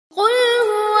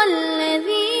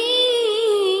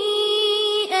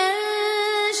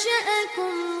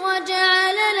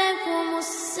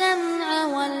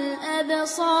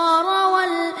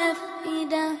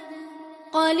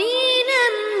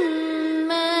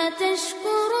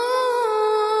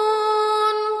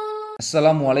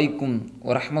அஸ்ஸலாமு அலைக்கும்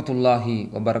வரஹ்மத்துல்லாஹி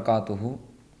வபரகாத்துஹு.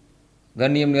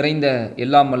 கண்ணியம் நிறைந்த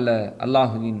எல்லாம் அல்ல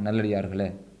அல்லாஹுவின் நல்லடியார்களே,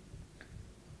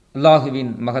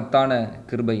 அல்லாஹுவின் மகத்தான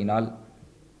கிருபையினால்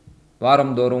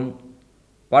வாரந்தோறும்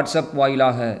வாட்ஸ்அப்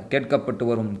வாயிலாக கேட்கப்பட்டு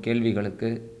வரும்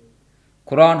கேள்விகளுக்கு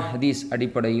குர்ஆன் ஹதீஸ்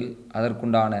அடிப்படையில்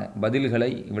அதற்குண்டான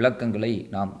பதில்களை விளக்கங்களை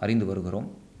நாம் அறிந்து வருகிறோம்.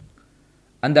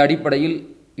 அந்த அடிப்படையில்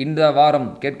இந்த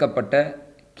வாரம் கேட்கப்பட்ட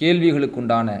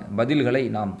கேள்விகளுக்குண்டான பதில்களை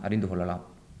நாம் அறிந்து கொள்ளலாம்.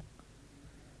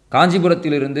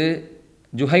 காஞ்சிபுரத்திலிருந்து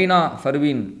ஜுஹைனா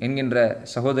ஃபர்வீன் என்கின்ற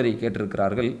சகோதரி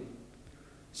கேட்டிருக்கிறார்கள்,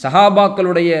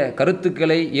 சஹாபாக்களுடைய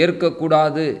கருத்துக்களை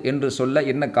ஏற்கக்கூடாது என்று சொல்ல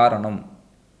என்ன காரணம்?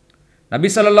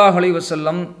 நபி ஸல்லல்லாஹு அலைஹி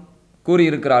வஸல்லம்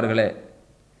கூறியிருக்கிறார்களே,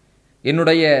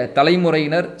 என்னுடைய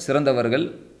தலைமுறையினர் சிறந்தவர்கள்,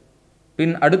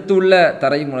 பின் அடுத்துள்ள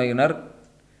தலைமுறையினர்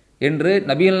என்று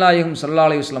நபிகள் நாயகம் ஸல்லல்லாஹு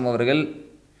அலைஹி வஸல்லம் அவர்கள்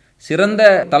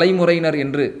சிறந்த தலைமுறையினர்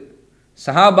என்று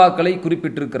சஹாபாக்களை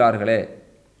குறிப்பிட்டிருக்கிறார்களே,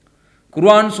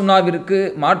 குர்ஆன் சுன்னாவிற்கு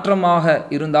மாற்றமாக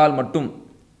இருந்தால் மட்டும்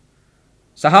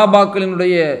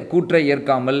சஹாபாக்களினுடைய கூற்றை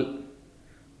ஏற்காமல்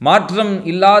மாற்றம்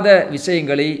இல்லாத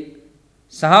விஷயங்களை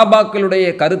சஹாபாக்களுடைய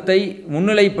கருத்தை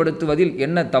முன்னிலைப்படுத்துவதில்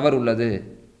என்ன தவறுள்ளது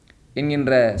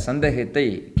என்கின்ற சந்தேகத்தை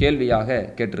கேள்வியாக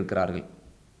கேட்டிருக்கிறார்கள்.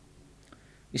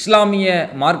 இஸ்லாமிய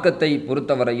மார்க்கத்தை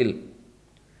பொறுத்தவரையில்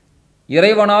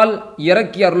இறைவனால்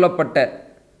இறக்கி அருளப்பட்ட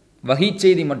வஹீ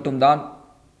செய்தி மட்டும்தான்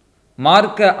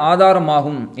மார்க்க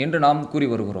ஆதாரமாகும் என்று நாம் கூறி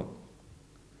வருகிறோம்.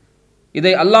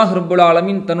 இதை அல்லாஹ் ரப்புல்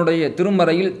ஆலமீன் தன்னுடைய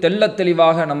திருமறையில் தெள்ளத்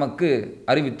தெளிவாக நமக்கு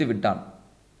அறிவித்து விட்டான்.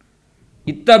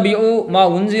 இத்தபிஉ மா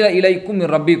உன்சில இலைக்கும்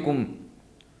மிர் ரப்பிக்கும்,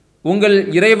 உங்கள்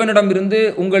இறைவனிடமிருந்து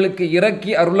உங்களுக்கு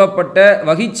இறக்கி அருளப்பட்ட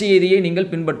வஹீ செய்தியை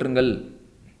நீங்கள் பின்பற்றுங்கள்.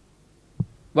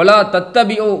 வலா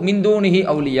தத்தபிஉ மின் தூனிஹி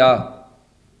அவுலியா,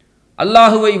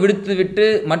 அல்லாஹுவை விடுத்துவிட்டு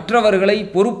மற்றவர்களை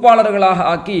பொறுப்பாளர்களாக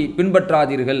ஆக்கி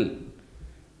பின்பற்றாதீர்கள்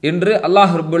என்று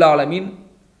அல்லாஹ் ரப்புல் ஆலமீன்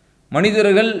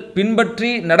மனிதர்கள் பின்பற்றி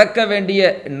நடக்க வேண்டிய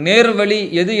நேர்வழி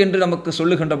எது என்று நமக்கு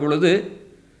சொல்லுகின்ற பொழுது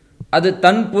அது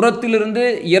தன் புறத்திலிருந்து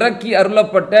இறக்கி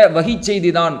அருளப்பட்ட வஹீ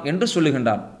செய்திதான் என்று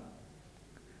சொல்லுகின்றான்.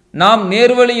 நாம்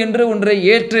நேர்வழி என்று ஒன்றை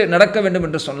ஏற்று நடக்க வேண்டும்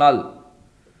என்று சொன்னால்,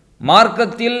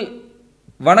 மார்க்கத்தில்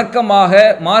வணக்கமாக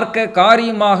மார்க்க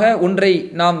காரியமாக ஒன்றை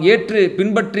நாம் ஏற்று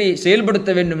பின்பற்றி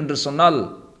செயல்படுத்த வேண்டும் என்று சொன்னால்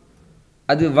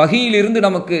அது வஹீயிலிருந்து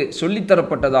நமக்கு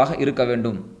சொல்லித்தரப்பட்டதாக இருக்க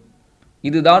வேண்டும்.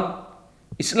 இதுதான்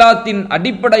இஸ்லாத்தின்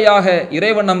அடிப்படையாக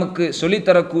இறைவன் நமக்கு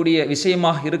சொல்லித்தரக்கூடிய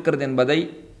விஷயமாக இருக்கிறது என்பதை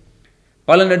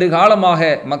பல நெடுகாலமாக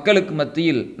மக்களுக்கு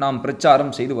மத்தியில் நாம்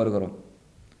பிரச்சாரம் செய்து வருகிறோம்.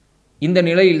 இந்த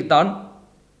நிலையில்தான்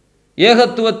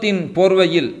ஏகத்துவத்தின்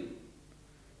போர்வையில்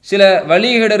சில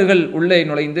வழிகேடர்கள் உள்ளே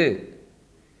நுழைந்து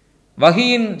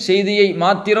வஹீயின் செய்தியை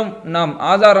மாத்திரம் நாம்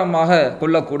ஆதாரமாக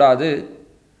கொள்ளக்கூடாது,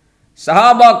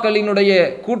 சஹாபாக்களினுடைய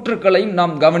கூற்றுக்களையும்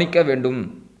நாம் கவனிக்க வேண்டும்,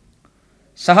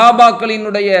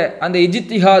 சஹாபாக்களினுடைய அந்த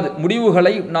இஜ்திஹாத்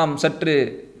முடிவுகளை நாம் சற்று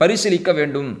பரிசீலிக்க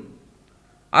வேண்டும்,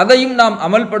 அதையும் நாம்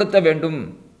அமல்படுத்த வேண்டும்,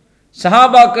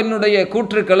 சஹாபாக்களினுடைய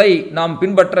கூற்றுக்களை நாம்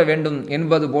பின்பற்ற வேண்டும்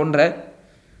என்பது போன்ற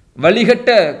வழிகட்ட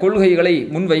கொள்கைகளை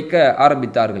முன்வைக்க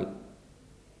ஆரம்பித்தார்கள்.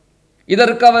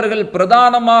 இதற்கு அவர்கள்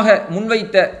பிரதானமாக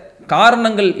முன்வைத்த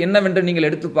காரணங்கள் என்னவென்று நீங்கள்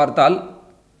எடுத்து பார்த்தால்,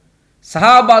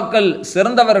 சஹாபாக்கள்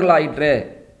சிறந்தவர்களாயிற்றே,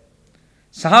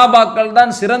 சஹாபாக்கள்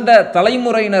தான் சிறந்த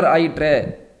தலைமுறையினர் ஆயிற்றே,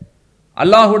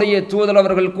 அல்லாஹுடைய தூதர்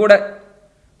அவர்கள் கூட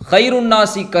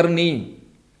கைருன்னாசி கர்ணி,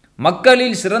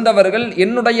 மக்களில் சிறந்தவர்கள்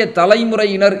என்னுடைய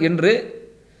தலைமுறையினர் என்று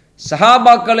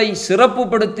சஹாபாக்களை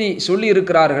சிறப்புப்படுத்தி சொல்லி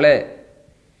இருக்கிறார்களே,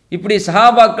 இப்படி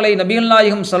சஹாபாக்களை நபிகள்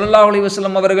நாயகம் ஸல்லல்லாஹு அலைஹி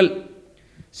வஸல்லம் அவர்கள்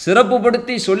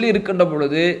சிறப்புப்படுத்தி சொல்லி இருக்கின்ற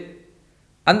பொழுது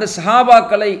அந்த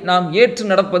சஹாபாக்களை நாம் ஏற்று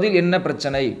நடப்பதில் என்ன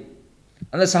பிரச்சனை?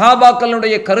 அந்த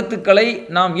சஹாபாக்களுடைய கருத்துக்களை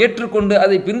நாம் ஏற்றுக்கொண்டு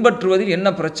அதை பின்பற்றுவதில் என்ன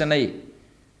பிரச்சனை?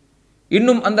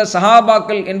 இன்னும் அந்த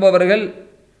சஹாபாக்கள் என்பவர்கள்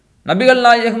நபிகள்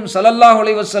நாயகம் ஸல்லல்லாஹு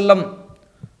அலைஹி வஸல்லம்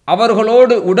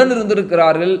அவர்களோடு உடன்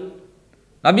இருந்திருக்கிறார்கள்.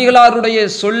 நபிகளாருடைய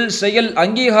சொல் செயல்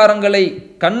அங்கீகாரங்களை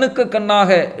கண்ணுக்கு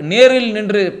கண்ணாக நேரில்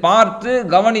நின்று பார்த்து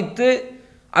கவனித்து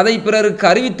அதை பிறருக்கு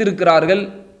அறிவித்திருக்கிறார்கள்.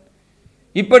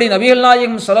 இப்படி நபிகள்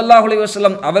நாயகம் ஸல்லல்லாஹு அலைஹி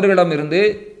வஸல்லம் அவர்களிடமிருந்து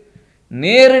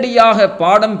நேரடியாக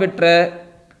பாடம் பெற்ற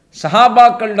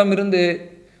சஹாபாக்களிடமிருந்து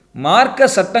மார்க்க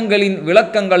சட்டங்களின்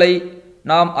விளக்கங்களை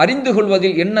நாம் அறிந்து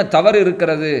கொள்வதில் என்ன தவறு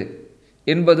இருக்கிறது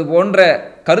என்பது போன்ற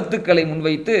கருத்துக்களை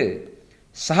முன்வைத்து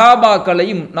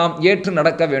சஹாபாக்களையும் நாம் ஏற்று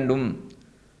நடக்க வேண்டும்,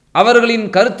 அவர்களின்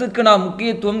கருத்துக்கு நாம்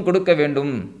முக்கியத்துவம் கொடுக்க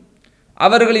வேண்டும்,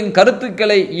 அவர்களின்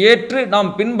கருத்துக்களை ஏற்று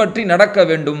நாம் பின்பற்றி நடக்க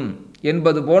வேண்டும்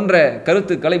என்பது போன்ற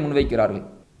கருத்துக்களை முன்வைக்கிறார்கள்.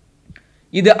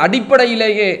 இது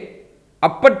அடிப்படையிலேயே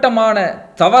அப்பட்டமான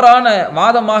தவறான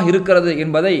வாதமாக இருக்கிறது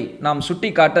என்பதை நாம்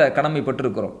சுட்டிக்காட்ட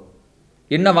கடமைப்பட்டிருக்கிறோம்.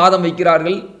 என்ன வாதம்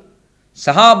வைக்கிறார்கள்?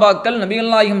 சஹாபாக்கள் நபிகள்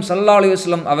நாயகம் ஸல்லல்லாஹு அலைஹி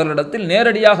வஸல்லம் அவர்களிடத்தில்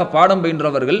நேரடியாக பாடம்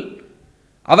பயின்றவர்கள்.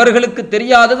 அவர்களுக்கு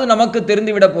தெரியாதது நமக்கு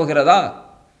தெரிந்துவிடப் போகிறதா?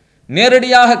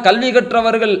 நேரடியாக கல்வி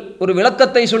கற்றவர்கள் ஒரு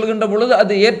விளக்கத்தை சொல்கின்ற பொழுது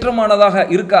அது ஏற்றமானதாக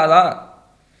இருக்காதா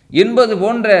என்பது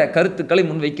போன்ற கருத்துக்களை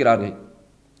முன்வைக்கிறார்கள்.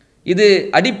 இது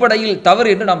அடிப்படையில் தவறு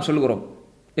என்று நாம் சொல்கிறோம்.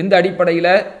 எந்த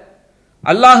அடிப்படையில்?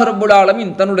 அல்லாஹ் ரப்புல்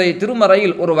ஆலமீன் தன்னுடைய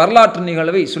திருமறையில் ஒரு வரலாற்று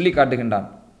நிகழ்வை சொல்லி காட்டுகின்றான்.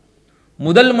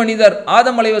 முதல் மனிதர்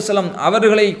ஆதம் அலைஹிஸ்ஸலாம்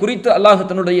அவர்களை குறித்து அல்லாஹ்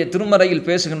தன்னுடைய திருமறையில்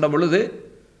பேசுகின்ற பொழுது,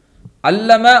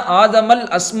 அல்லம ஆதமல்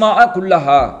அஸ்மா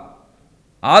குல்லஹா,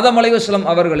 ஆதம் அலைஹிஸ்ஸலாம்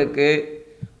அவர்களுக்கு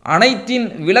அனைத்தின்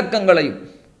விளக்கங்களையும்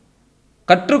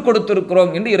கற்றுக்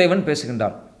கொடுத்திருக்கிறோம் என்று இறைவன்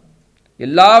பேசுகின்றான்.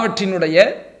 எல்லாவற்றினுடைய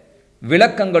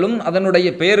விளக்கங்களும் அதனுடைய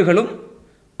பெயர்களும்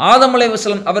ஆதம்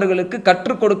அலைஹிஸ்ஸலாம் அவர்களுக்கு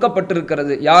கற்றுக்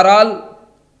கொடுக்கப்பட்டிருக்கிறது. யாரால்?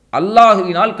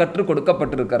 அல்லாஹுவினால் கற்றுக்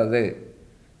கொடுக்கப்பட்டிருக்கிறது.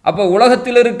 அப்போ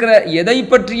உலகத்தில் இருக்கிற எதை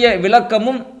பற்றிய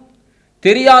விளக்கமும்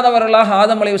தெரியாதவர்களாக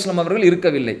ஆதம் அலைஹிஸ்ஸலாம் அவர்கள்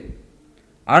இருக்கவில்லை.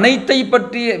 அனைத்தை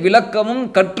பற்றிய விளக்கமும்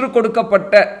கற்றுக்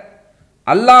கொடுக்கப்பட்ட,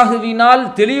 அல்லாஹுவினால்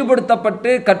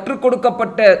தெளிவுபடுத்தப்பட்டு கற்றுக்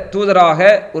கொடுக்கப்பட்ட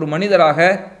தூதராக, ஒரு மனிதராக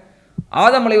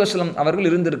ஆதம் அலைஹிஸ்ஸலாம் அவர்கள்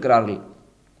இருந்திருக்கிறார்கள்.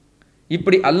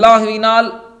 இப்படி அல்லாஹுவினால்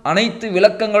அனைத்து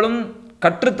விளக்கங்களும்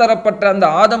கற்றுத்தரப்பட்ட அந்த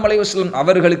ஆதம் அலைஹிஸ்ஸலாம்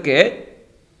அவர்களுக்கு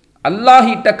அல்லாஹ்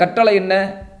இட்ட கட்டளை என்ன?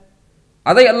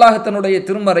 அதை அல்லாஹ் தன்னுடைய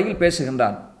திருமறையில்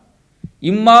பேசுகின்றான்.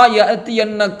 இம்மா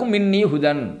யஅத்தியன்னக்கும் மின்னி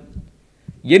ஹுதன்,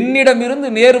 என்னிடமிருந்து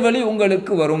நேர்வழி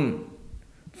உங்களுக்கு வரும்.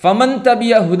 ஃபமன்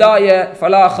தபிய ஹுதாய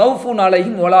ஃபலா ஹவுஃபுன்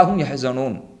அலைஹிம் வலாஹும்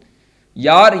யஹ்ஸனூன்,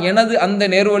 யார் எனது அந்த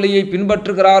நேர்வழியை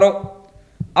பின்பற்றுகிறாரோ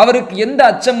அவருக்கு எந்த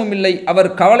அச்சமும் இல்லை, அவர்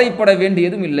கவலைப்பட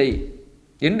வேண்டியதும் இல்லை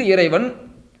என்று இறைவன்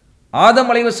ஆதம்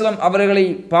அலைஹிஸ்ஸலாம் அவர்களை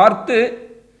பார்த்து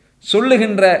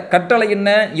சொல்லுகின்ற கட்டளை என்ன?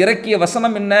 இறக்கிய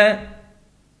வசனம் என்ன?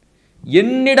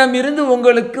 என்னிடமிருந்து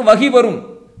உங்களுக்கு வகி வரும்,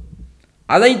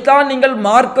 அதைத்தான் நீங்கள்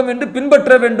மார்க்கம் என்று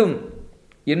பின்பற்ற வேண்டும்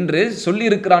என்று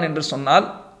சொல்லியிருக்கிறான் என்று சொன்னால்,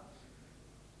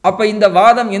 அப்ப இந்த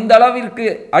வாதம் எந்த அளவிற்கு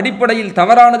அடிப்படையில்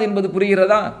தவறானது என்பது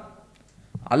புரிகிறதா?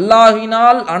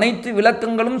 அல்லாஹ்வினால் அனைத்து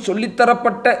விளக்கங்களும்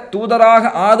சொல்லித்தரப்பட்ட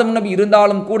தூதராக ஆதம் நபி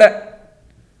இருந்தாலும் கூட,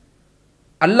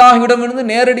 அல்லாஹ்விடமிருந்து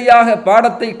நேரடியாக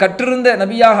பாடத்தை கற்றிருந்த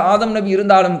நபியாக ஆதம் நபி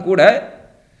இருந்தாலும் கூட,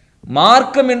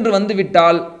 மார்க்கம் என்று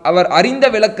வந்துவிட்டால் அவர் அறிந்த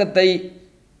விளக்கத்தை,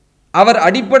 அவர்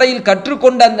அடிப்படையில்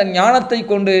கற்றுக்கொண்ட அந்த ஞானத்தை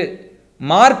கொண்டு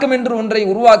மார்க்கம் என்று ஒன்றை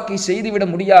உருவாக்கி செய்துவிட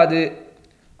முடியாது.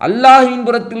 அல்லாஹ்வின்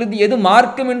புறத்திலிருந்து எது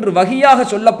மார்க்கம் என்று வகியாக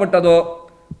சொல்லப்பட்டதோ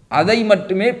அதை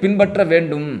மட்டுமே பின்பற்ற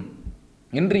வேண்டும்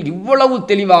என்று இவ்வளவு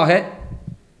தெளிவாக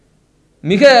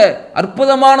மிக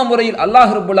அற்புதமான முறையில்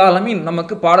அல்லாஹ் ரப்புல் ஆலமீன்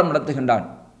நமக்கு பாடம் நடத்துகின்றான்.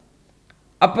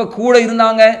 அப்ப கூட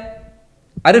இருந்தாங்க,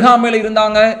 அருகாமையில்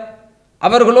இருந்தாங்க,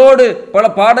 அவர்களோடு பல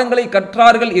பாடங்களை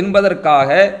கற்றார்கள் என்பதற்காக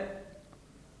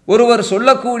ஒருவர்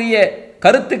சொல்லக்கூடிய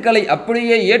கருத்துக்களை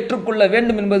அப்படியே ஏற்றுக்கொள்ள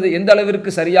வேண்டும் என்பது எந்த அளவிற்கு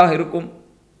சரியாக இருக்கும்?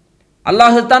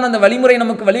 அல்லாஹ்தான் அந்த வழிமுறை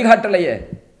நமக்கு வழிகாட்டலையே.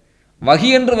 வகி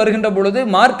என்று வருகின்ற பொழுது,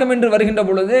 மார்க்கம் என்று வருகின்ற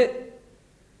பொழுது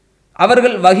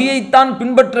அவர்கள் வகியைத்தான்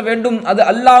பின்பற்ற வேண்டும், அது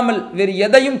அல்லாமல் வேறு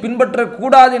எதையும்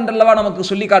பின்பற்றக்கூடாது என்றல்லவா நமக்கு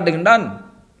சொல்லி காட்டுகின்றான்.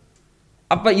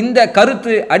 அப்ப இந்த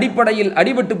கருத்து அடிப்படையில்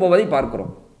அடிபட்டு போவதை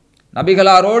பார்க்கிறோம்.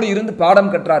 நபிகளாரோடு இருந்து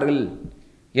பாடம் கற்றார்கள்,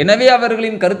 எனவே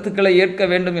அவர்களின் கருத்துக்களை ஏற்க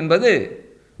வேண்டும் என்பது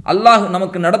அல்லாஹ்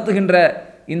நமக்கு நடத்துகின்ற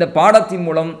இந்த பாடத்தின்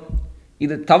மூலம்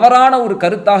இது தவறான ஒரு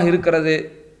கருத்தாக இருக்கிறது.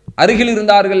 அருகில்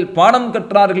இருந்தார்கள், பாடம்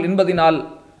கற்றார்கள் என்பதினால்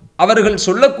அவர்கள்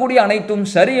சொல்லக்கூடிய அனைத்தும்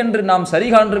சரி என்று நாம்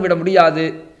சரிகான்று விட முடியாது.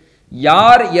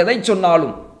 யார் எதை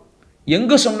சொன்னாலும்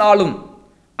எங்கு சொன்னாலும்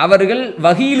அவர்கள்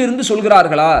வகியிலிருந்து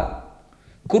சொல்கிறார்களா,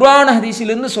 குர்ஆன்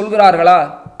ஹதீஸிலிருந்து சொல்கிறார்களா,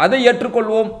 அதை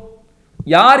ஏற்றுக்கொள்வோம்.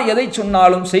 யார் எதை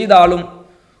சொன்னாலும் செய்தாலும்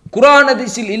குர்ஆன்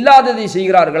ஹதீஸில் இல்லாததை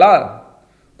செய்கிறார்களா,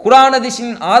 குர்ஆன்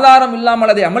ஹதீஸின் ஆதாரம்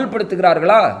இல்லாமல் அதை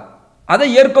அமல்படுத்துகிறார்களா, அதை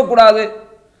ஏற்கக்கூடாது.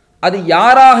 அது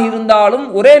யாராக இருந்தாலும்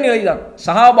ஒரே நிலைதான்,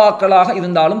 சஹாபாக்களாக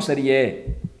இருந்தாலும் சரியே.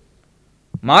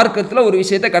 மார்க்கத்தில் ஒரு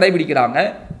விஷயத்தை கடைபிடிக்கிறாங்க,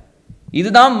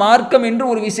 இதுதான் மார்க்கம் என்று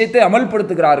ஒரு விஷயத்தை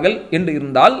அமல்படுத்துகிறார்கள் என்று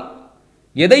இருந்தால்,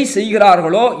 எதை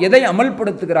செய்கிறார்களோ எதை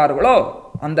அமல்படுத்துகிறார்களோ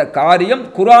அந்த காரியம்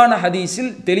குர்ஆன்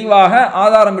ஹதீஸில் தெளிவாக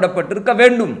ஆதாரமிடப்பட்டிருக்க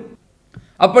வேண்டும்.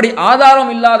 அப்படி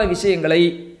ஆதாரம் இல்லாத விஷயங்களை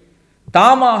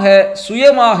தாமாக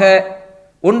சுயமாக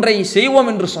ஒன்றை செய்வோம்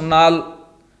என்று சொன்னால்,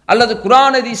 அல்லது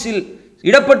குர்ஆன் ஹதீஸில்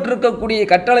இடப்பட்டிருக்கக்கூடிய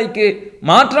கட்டளைக்கு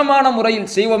மாற்றமான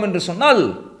முறையில் செய்வோம் என்று சொன்னால்,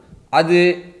 அது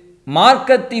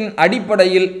மார்க்கத்தின்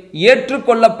அடிப்படையில்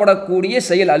ஏற்றுக்கொள்ளப்படக்கூடிய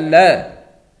செயல் அல்ல.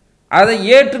 அதை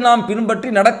ஏற்று நாம் பின்பற்றி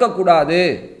நடக்கக்கூடாது.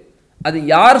 அது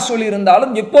யார்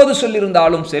சொல்லியிருந்தாலும் எப்போது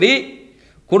சொல்லியிருந்தாலும் சரி,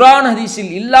 குர்ஆன்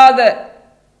ஹதீஸில் இல்லாத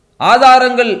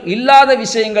ஆதாரங்கள் இல்லாத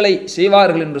விஷயங்களை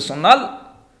செய்வார்கள் என்று சொன்னால்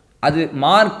அது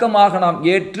மார்க்கமாக நாம்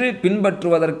ஏற்று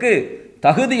பின்பற்றுவதற்கு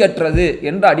தகுதியற்றது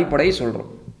என்ற அடிப்படையை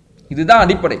சொல்கிறோம். இதுதான்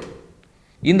அடிப்படை.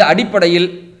 இந்த அடிப்படையில்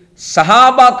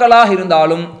சஹாபாக்களாக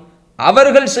இருந்தாலும்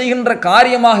அவர்கள் செய்கின்ற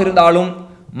காரியமாக இருந்தாலும்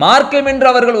மார்க்கம் என்று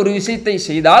அவர்கள் ஒரு விஷயத்தை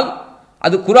செய்தால்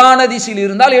அது குர்ஆன் ஹதீஸில்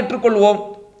இருந்தால் ஏற்றுக்கொள்வோம்,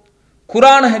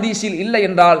 குர்ஆன் ஹதீஸில் இல்லை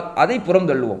என்றால் அதை புறம்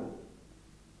தள்ளுவோம்.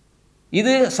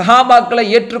 இது சஹாபாக்களை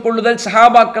ஏற்றுக்கொள்ளுதல்,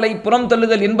 சஹாபாக்களை புறம்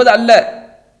தள்ளுதல் என்பது அல்ல.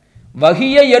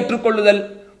 வஹியை ஏற்றுக்கொள்ளுதல்,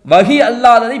 வஹி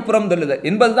அல்லாததை புறம் தள்ளுதல்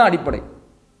என்பதுதான் அடிப்படை.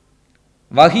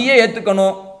 வஹியை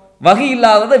ஏற்றுக்கணும், வஹி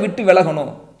இல்லாததை விட்டு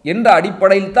விலகணும் என்ற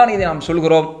அடிப்படையில் தான் இதை நாம்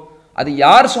சொல்கிறோம். அது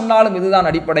யார் சொன்னாலும் இதுதான்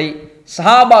அடிப்படை,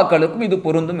 சஹாபாக்களுக்கும் இது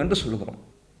பொருந்தும் என்று சொல்கிறோம்.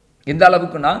 எந்த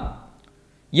அளவுக்குன்னா,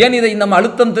 ஏன் இதை நம்ம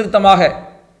அழுத்தம் திருத்தமாக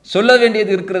சொல்ல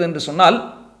வேண்டியது இருக்கிறது என்று சொன்னால்,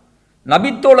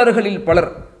 நபித்தோழர்களில்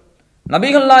பலர்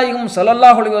நபிகள் நாயகம்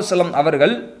ஸல்லல்லாஹு அலைஹி வஸல்லம்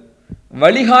அவர்கள்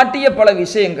வழிகாட்டிய பல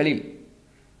விஷயங்களில்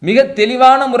மிக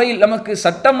தெளிவான முறையில் நமக்கு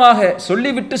சட்டமாக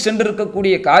சொல்லிவிட்டு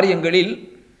சென்றிருக்கக்கூடிய காரியங்களில்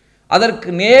அதற்கு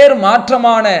நேர்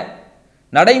மாற்றமான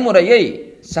நடைமுறையை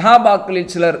சஹாபாக்களில்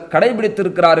சிலர்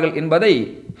கடைபிடித்திருக்கிறார்கள் என்பதை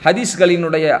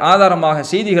ஹதீஸ்களினுடைய ஆதாரமாக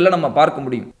செய்திகளை நம்ம பார்க்க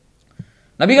முடியும்.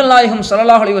 நபிகள் நாயகம்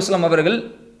ஸல்லல்லாஹு அலைஹி வஸல்லம் அவர்கள்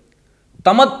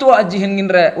தமத்துவ ஹஜ்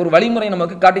என்கின்ற ஒரு வழிமுறை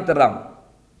நமக்கு காட்டித் தர்றாங்க.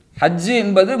 ஹஜ்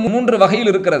என்பது 3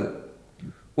 வகையில் இருக்கிறது.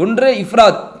 ஒன்று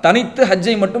இஃப்ராத், தனித்து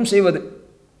ஹஜ்ஜை மட்டும் செய்வது.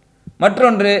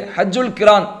 மற்றொன்று ஹஜ்ஜுல்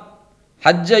கிரான்,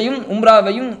 ஹஜ்ஜையும்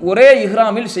உம்ராவையும் ஒரே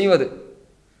இஹ்ராமில் செய்வது.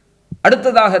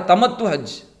 அடுத்ததாக தமத்து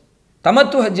ஹஜ்.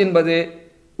 தமத்து ஹஜ் என்பது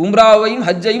உம்ராவையும்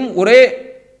ஹஜ்ஜையும் ஒரே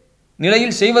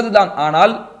நிலையில் செய்வதுதான்.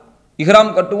 ஆனால்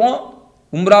இஹ்ராம் கட்டுவோம்,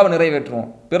 உம்ராவை நிறைவேற்றுவோம்,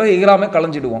 பிறகு இஹ்ராமை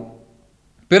களைஞ்சிடுவோம்,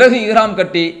 பிறகு இஹ்ராம்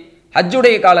கட்டி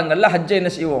ஹஜ்ஜுடைய காலங்களில் ஹஜ்ஜை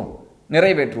என்ன செய்வோம்,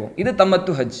 நிறைவேற்றுவோம். இது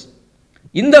தமத்து ஹஜ்.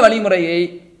 இந்த வழிமுறையை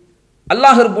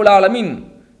அல்லாஹ் ரப்பல் ஆலமீன்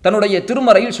தன்னுடைய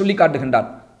திருமறையில் சொல்லி காட்டுகின்றான்.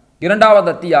 2வது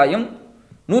அத்தியாயம்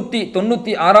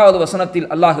 196வது வசனத்தில்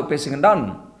அல்லாஹ் பேசுகின்றான்,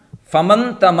 ஃபமன்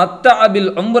தமத்தஅ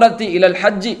பில் உம்ரத்தி இலல்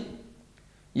ஹஜ்ஜி,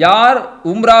 யார்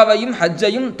உம்ராவையும்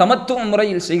ஹஜ்ஜையும் தமத்து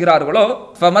முறையில் செய்கிறார்களோ,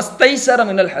 ஃபமஸ்தைஸர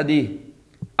மினல் ஹதி,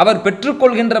 அவர்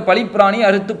பெற்றுக்கொள்கின்ற பலிப்பிராணி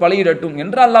அறுத்து பலியிடட்டும்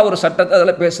என்று அல்லாஹ் ஒரு சட்டத்தை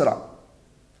அதில் பேசுகிறான்.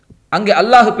 அங்கே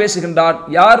அல்லாஹ் பேசுகின்றான்,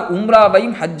 யார்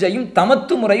உம்ராவையும் ஹஜ்ஜையும்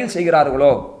தமத்து முறையில்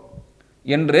செய்கிறார்களோ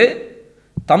என்று.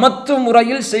 தமத்து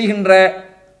முறையில் செய்கின்ற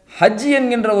ஹஜ்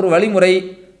என்கின்ற ஒரு வழிமுறை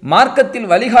மார்க்கத்தில்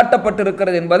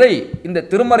வழிகாட்டப்பட்டிருக்கிறது என்பதை இந்த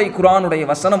திருமறை குர்ஆனுடைய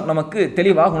வசனம் நமக்கு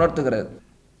தெளிவாக உணர்த்துகிறது.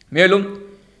 மேலும்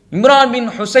இம்ரான் பின்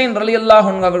ஹுசைன் ரலியல்லாஹு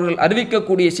அன்ஹு அவர்கள்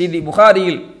அறிவிக்கக்கூடிய செய்தி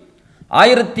புகாரியில்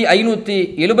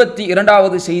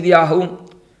 1572வது செய்தியாகவும்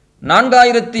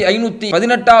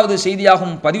 4518வது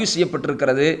செய்தியாகவும் பதிவு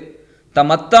செய்யப்பட்டிருக்கிறது.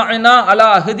 தமத்தஅனா அலா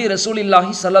அஹதி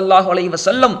ரசூலில்லாஹி ஸல்லல்லாஹு அலைஹி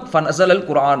வஸல்லம் ஃபனஸலல்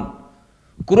குர்ஆன்,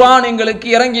 குர்ஆன் எங்களுக்கு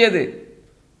இறங்கியது,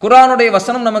 குர்ஆனுடைய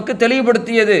வசனம் நமக்கு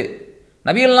தெளிவுபடுத்தியது.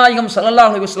 நபிகள் நாயகம் ஸல்லல்லாஹு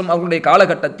அலைஹி வஸல்லம் அவர்களுடைய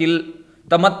காலகட்டத்தில்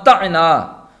தமத்தஅனா,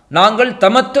 நாங்கள்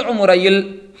தமத்து முறையில்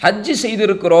ஹஜ்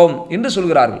செய்திருக்கிறோம் என்று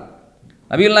சொல்கிறார்கள்.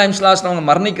 நபிகள் நாயகம் ஸல்லல்லாஹு அலைஹி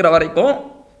வஸல்லம் மரணிக்கிற வரைக்கும்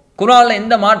குர்ஆனில்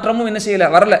எந்த மாற்றமும் என்ன செய்யலை,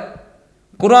 வரல.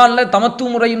 குர்ஆனில் தமத்து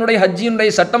முறையினுடைய ஹஜ்ஜினுடைய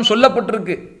சட்டம்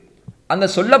சொல்லப்பட்டிருக்கு. அந்த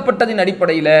சொல்லப்பட்டதின்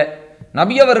அடிப்படையில்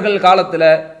நபி அவர்கள் காலத்தில்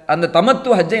அந்த தமத்து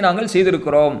ஹஜ்ஜை நாங்கள்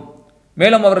செய்திருக்கிறோம்.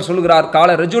 மேலும் அவர் சொல்கிறார், கால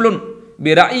ரஜுலுன்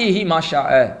பிரஇஹி மாஷா,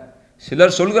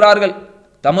 சிலர் சொல்கிறார்கள்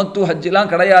தமத்து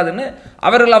ஹஜ்ஜெலாம் கிடையாதுன்னு,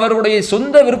 அவர்கள் அவர்களுடைய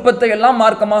சொந்த விருப்பத்தை எல்லாம்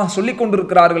மார்க்கமாக சொல்லிக்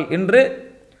கொண்டிருக்கிறார்கள் என்று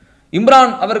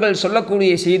இம்ரான் அவர்கள்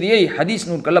சொல்லக்கூடிய செய்தியை ஹதீஸ்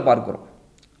நூல்களில் பார்க்கிறோம்.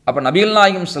 அப்போ நபிகள்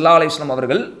நாயகம் ஸல்லல்லாஹு அலைஹி வஸல்லம்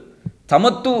அவர்கள்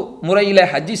தமத்து முறையில்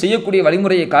ஹஜ்ஜி செய்யக்கூடிய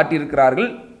வழிமுறையை காட்டியிருக்கிறார்கள்.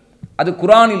 அது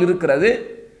குர்ஆனில் இருக்கிறது.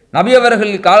 நபி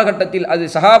அவர்கள் காலகட்டத்தில் அது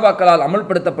சஹாபாக்களால்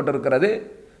அமல்படுத்தப்பட்டிருக்கிறது.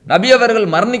 நபி அவர்கள்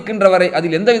மரணிக்கின்ற வரை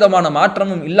அதில் எந்த விதமான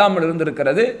மாற்றமும் இல்லாமல்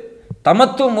இருந்திருக்கிறது.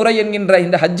 தமத்து முறை என்கின்ற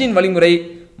இந்த ஹஜ்ஜின் வழிமுறை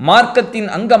மார்க்கத்தின்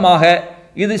அங்கமாக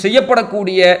இது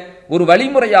செய்யப்படக்கூடிய ஒரு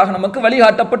வழிமுறையாக நமக்கு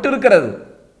வழிகாட்டப்பட்டிருக்கிறது.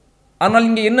 ஆனால்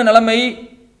இங்கே என்ன நிலைமை,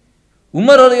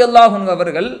 உமர் ரலியல்லாஹு அன்ஹு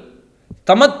அவர்கள்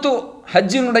தமத்து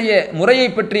ஹஜ்ஜினுடைய முறையை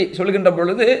பற்றி சொல்கின்ற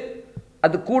பொழுது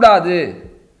அது கூடாது,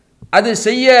 அது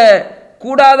செய்ய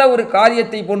கூடாத ஒரு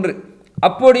காரியத்தை போன்று,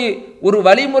 அப்படி ஒரு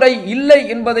வழிமுறை இல்லை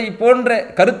என்பதை போன்ற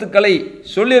கருத்துக்களை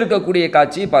சொல்லியிருக்கக்கூடிய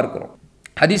காட்சியை பார்க்கிறோம்.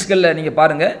 ஹதீஸ்களில் நீங்கள்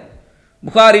பாருங்கள்,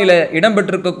 புகாரியில்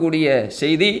இடம்பெற்றிருக்கக்கூடிய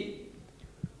செய்தி,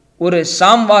 ஒரு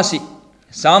சாம்வாசி,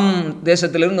 சாம்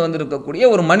தேசத்திலிருந்து வந்திருக்கக்கூடிய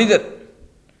ஒரு மனிதர்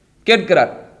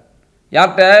கேட்கிறார்.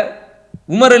 யார்கிட்ட?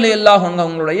 உமர் ரலியல்லாஹு அன்ஹு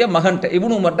அவங்களுடைய மகன்கிட்ட,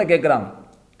 இப்னு உமர்கிட்ட கேட்குறாங்க,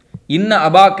 இன்ன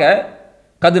அபாக்க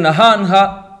கது நஹா அன்ஹா,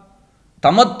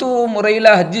 தமத்து முறையில்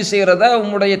ஹஜ்ஜி செய்கிறத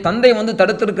உங்களுடைய தந்தை வந்து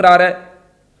தடுத்திருக்கிறார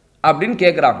அப்படின்னு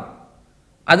கேட்குறாங்க.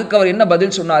 அதுக்கு அவர் என்ன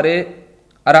பதில் சொன்னார்?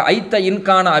 அர ஐத்த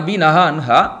இன்கான அபி நஹா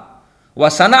அன்ஹா வ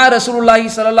சனா ரசூலுல்லாஹி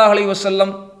ஸல்லல்லாஹு அலைஹி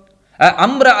வஸல்லம்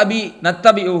அம்ர அபி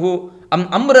நத்தபிஹு அம்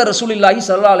அம்ர ரசூலுல்லாஹி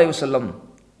ஸல்லல்லாஹு அலைஹி வஸல்லம்.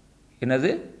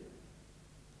 என்னது,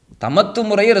 தமத்து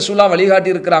முறையை ரசூலா வழிகாட்டி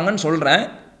இருக்கிறாங்கன்னு சொல்கிறேன்,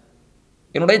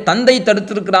 என்னுடைய தந்தை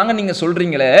தடுத்திருக்கிறாங்க நீங்கள்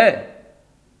சொல்கிறீங்களே,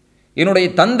 என்னுடைய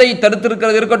தந்தை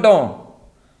தடுத்திருக்கிறது இருக்கட்டும்,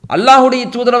 அல்லாஹுடைய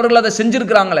தூதர் அவர்கள் அதை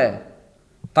செஞ்சிருக்கிறாங்களே,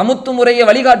 தமுத்து முறையை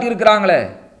வழிகாட்டி இருக்கிறாங்களே,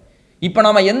 இப்போ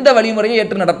நாம் எந்த வழிமுறையை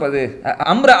ஏற்று நடப்பது?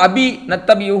 அம்ர அபி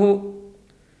நத்தபியுஹு,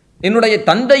 என்னுடைய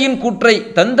தந்தையின் கூற்றை,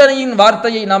 தந்தையின்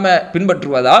வார்த்தையை நாம்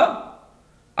பின்பற்றுவதா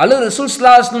அல்லது ரசூல்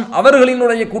ஸல்லல்லாஹு அலைஹி வஸல்லம்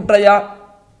அவர்களினுடைய கூற்றையா?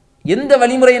 எந்த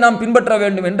வழிமுறையை நாம் பின்பற்ற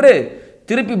வேண்டும் என்று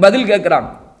திருப்பி பதில் கேட்கிறான்.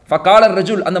 ஃபகால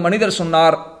ரஜுல், அந்த மனிதர்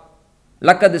சொன்னார்,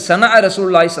 லக்கது சனஅ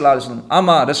ரசூலுல்லாஹி ஸல்லல்லாஹு அலைஹி வஸல்லம்,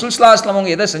 ஆமாம் ரசூல் ஸல்லல்லாஹு அலைஹி வஸல்லம்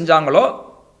அவங்க எதை செஞ்சாங்களோ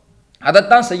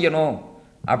அதைத்தான் செய்யணும்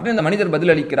அப்படின்னு அந்த மனிதர்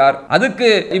பதில் அளிக்கிறார். அதுக்கு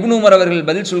இப்னு உமர் அவர்கள்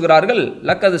பதில் சொல்கிறார்கள்,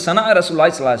 லக்கது சனஅ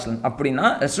ரசூலுல்லாஹி ஸல்லல்லாஹு அலைஹி வஸல்லம், அப்படின்னா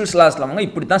ரசூல் ஸல்லல்லாஹு அலைஹி வஸல்லம் அவங்க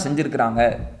இப்படி தான் செஞ்சிருக்கிறாங்க.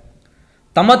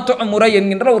 தமத்து முறை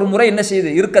என்கின்ற ஒரு முறை என்ன செய்யுது?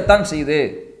 இருக்கத்தான் செய்யுது.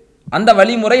 அந்த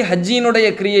வழிமுறை ஹஜ்ஜினுடைய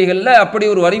கிரியைகளில் அப்படி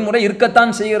ஒரு வழிமுறை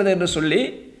இருக்கத்தான் செய்கிறது என்று சொல்லி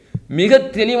மிக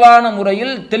தெளிவான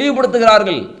முறையில்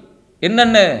தெளிவுபடுத்துகிறார்கள்.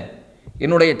 என்னென்ன?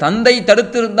 என்னுடைய தந்தை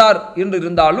தடுத்திருந்தார் என்று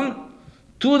இருந்தாலும்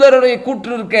தூதருடைய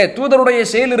கூற்று இருக்க, தூதருடைய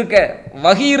செயல் இருக்க,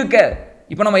 வஹி இருக்க.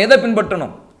 இப்போ நம்ம எதை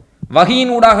பின்பற்றணும்?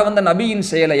 வஹியின் ஊடாக வந்த நபியின்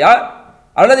செயலையா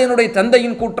அல்லது என்னுடைய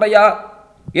தந்தையின் கூற்றையா?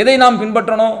 எதை நாம்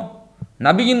பின்பற்றணும்?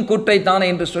 நபியின் கூற்றை தானே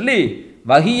என்று சொல்லி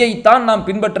வஹியைத்தான் நாம்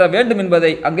பின்பற்ற வேண்டும்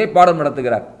என்பதை அங்கே பாடம்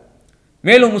நடத்துகிறார்.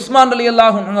 மேலும் உஸ்மான்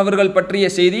ரலியல்லாஹு அன்ஹு அவர்கள் பற்றிய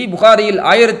செய்தி புகாரியில்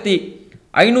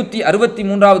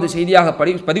 1563வது செய்தியாக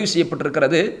பதிவு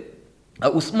செய்யப்பட்டிருக்கிறது.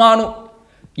 உஸ்மானு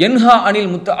என்ஹா அனில்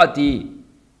முத்தாத்தி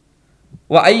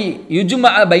வ ஐ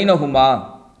யுஜ்மஅ பைனஹுமா,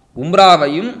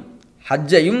 உம்ராவையும்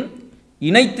ஹஜ்ஜையும்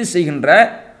இணைத்து செய்கின்ற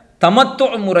தமத்து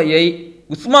முறையை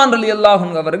உஸ்மான் ரலியல்லாஹு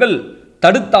அன்ஹு அவர்கள்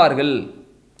தடுத்தார்கள்.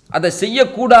 அதை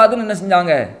செய்யக்கூடாதுன்னு என்ன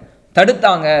செஞ்சாங்க?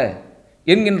 தடுத்தாங்க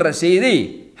என்கின்ற செய்தி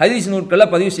ஹதீஸ்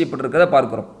நூல்களில் பதிவு செய்யப்பட்டிருக்கிறத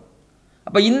பார்க்கிறோம்.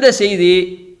 அப்போ இந்த செய்தி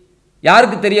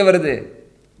யாருக்கு தெரிய வருது?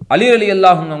 அலி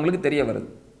ரலியல்லாஹு அன்ஹு அவங்களுக்கு தெரிய வருது.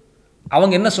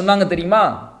 அவங்க என்ன சொன்னாங்க தெரியுமா?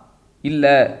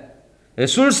 இல்லை,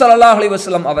 ரசூல் ஸல்லல்லாஹு அலைஹி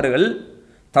வஸல்லம் அவர்கள்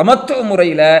தமத்து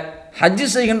முறையில் ஹஜ்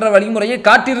செய்கின்ற வழிமுறையை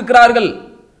காட்டியிருக்கிறார்கள்,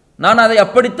 நான் அதை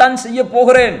அப்படித்தான் செய்ய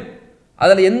போகிறேன்,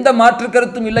 அதில் எந்த மாற்று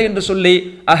கருத்தும் இல்லை என்று சொல்லி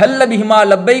அஹல்ல பிஹிமா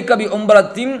லப்பைக பி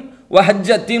உம்ரத்தின் வ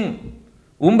ஹஜ்ஜத்தின்,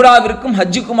 உம்ராவிற்கும்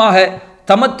ஹஜ்ஜுக்குமாக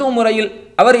தமத்து முறையில்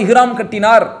அவர் இஹ்ராம்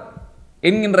கட்டினார்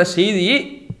என்கின்ற செய்தி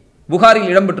புகாரில்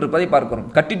இடம்பெற்றிருப்பதை பார்க்கிறோம்.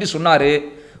 கட்டிட்டு சொன்னாரு,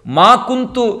 மா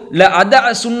குந்து ல அத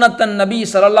சுன்னத்தன் நபி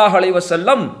ஸல்லல்லாஹு அலைஹி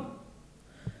வஸல்லம்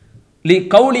லி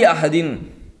கௌலி அஹதின்,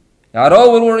 யாரோ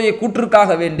ஒருவருடைய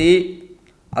கூற்றுக்காக வேண்டி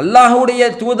அல்லாஹ்வுடைய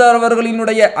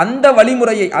தூதரவர்களினுடைய அந்த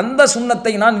வழிமுறையை, அந்த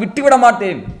சுன்னத்தை நான் விட்டுவிட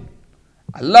மாட்டேன்.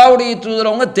 அல்லாஹ்வுடைய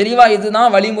தூதரவங்க தெளிவாக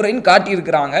இதுதான் வழிமுறைன்னு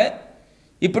காட்டியிருக்கிறாங்க.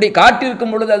 இப்படி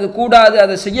காட்டியிருக்கும் பொழுது அது கூடாது,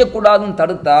 அதை செய்யக்கூடாதுன்னு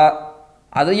தடுத்தா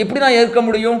அதை எப்படி நான் ஏற்க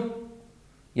முடியும்?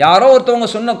 யாரோ ஒருத்தவங்க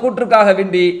சொன்ன கூற்றுக்காக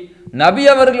வேண்டி நபி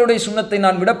அவர்களுடைய சுன்னத்தை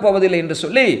நான் விடப்போவதில்லை என்று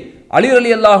சொல்லி அலி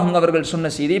ரலியல்லாஹு அன்ஹு அவர்கள் சொன்ன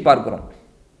செய்தியை பார்க்கிறோம்.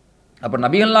 அப்போ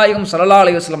நபிகள் நாயகம் ஸல்லல்லாஹு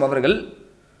அலைஹி வஸல்லம் அவர்கள்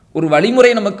ஒரு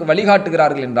வழிமுறை நமக்கு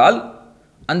வழிகாட்டுகிறார்கள் என்றால்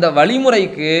அந்த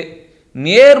வழிமுறைக்கு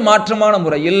நேர் மாற்றமான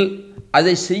முறையில்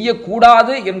அதை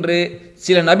செய்யக்கூடாது என்று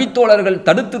சில நபித்தோழர்கள்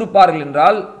தடுத்திருப்பார்கள்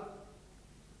என்றால்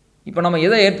இப்போ நம்ம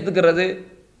எதை ஏற்றுக்கிறது?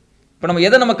 இப்போ நம்ம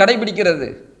எதை நம்ம கடைபிடிக்கிறது?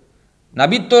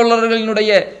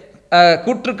 நபித்தோழர்களினுடைய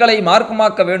கூற்றுக்களை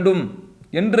மார்க்கமாக்க வேண்டும்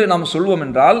என்று நாம் சொல்வோம்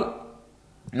என்றால்,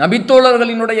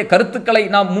 நபித்தோழர்களினுடைய கருத்துக்களை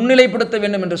நாம் முன்னிலைப்படுத்த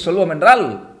வேண்டும் என்று சொல்வோம் என்றால்,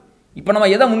 இப்போ நம்ம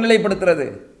எதை முன்னிலைப்படுத்துறது?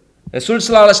 ரசூல்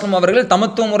ஸல்லல்லாஹு அலைஹி வஸல்லம் அவர்கள்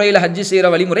தமத்துவ முறையில் ஹஜ்ஜி செய்கிற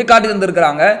வழிமுறை காட்டி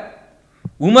தந்திருக்கிறாங்க.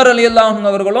 உமர் ரலியல்லாஹு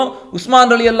அன்ஹு அவர்களும்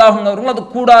உஸ்மான் ரலியல்லாஹு அன்ஹு அவர்களும் அது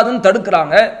கூடாதுன்னு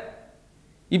தடுக்கிறாங்க.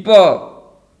 இப்போ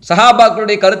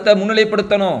சஹாபாக்களுடைய கருத்தை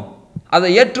முன்னிலைப்படுத்தணும், அதை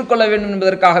ஏற்றுக்கொள்ள வேண்டும்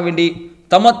என்பதற்காக வேண்டி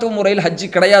தமத்துவ முறையில் ஹஜ்ஜி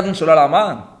கிடையாதுன்னு சொல்லலாமா?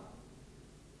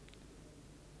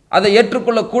 அதை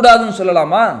ஏற்றுக்கொள்ளக்கூடாதுன்னு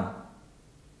சொல்லலாமா?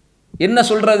 என்ன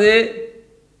சொல்றது?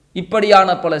 இப்படியான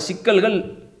பல சிக்கல்கள்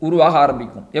உருவாக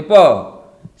ஆரம்பிக்கும். எப்போ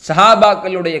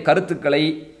சஹாபாக்களுடைய கருத்துக்களை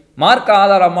மார்க்க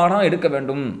ஆதாரமாக எடுக்க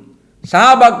வேண்டும்,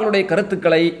 சஹாபாக்களுடைய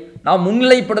கருத்துக்களை நாம்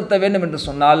முன்னிலைப்படுத்த வேண்டும் என்று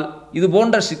சொன்னால் இது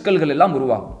போன்ற சிக்கல்கள் எல்லாம்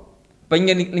உருவாகும். இப்போ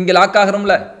இங்கே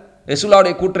லாக்காகிறோம்ல,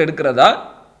 ரசூலுல்லாஹ்வுடைய கூற்று எடுக்கிறதா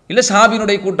இல்லை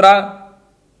சஹாபியினுடைய கூற்றா?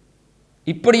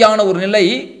 இப்படியான ஒரு நிலை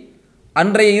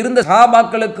அன்றைய இருந்த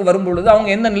சஹாபாக்களுக்கு வரும்பொழுது அவங்க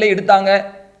எந்த நிலை எடுத்தாங்க?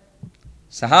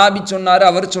 சஹாபி சொன்னார்,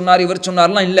 அவர் சொன்னார், இவர்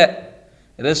சொன்னார்லாம் இல்லை,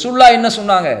 ரசூலுல்லாஹ் என்ன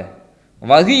சொன்னாங்க,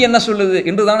 வஹி என்ன சொல்லுது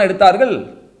என்று தான் எடுத்தார்கள்.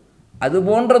 அது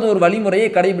போன்றது ஒரு வழிமுறையை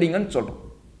கடைபிடிங்கன்னு சொல்கிறோம்.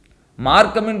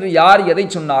 மார்க்கம் என்று யார் எதை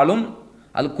சொன்னாலும்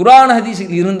அது குர்ஆன்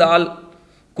ஹதீஸில் இருந்தால்,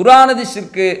 குர்ஆன்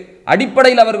ஹதீஸிற்கு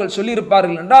அடிப்படையில் அவர்கள்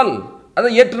சொல்லியிருப்பார்கள் என்றால் அதை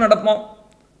ஏற்று நடப்போம்.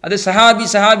 அது சஹாபி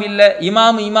சஹாபி இல்லை,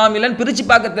 இமாம் இமாம் இல்லைன்னு பிரித்து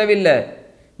பார்க்க தேவையில்லை.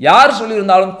 யார்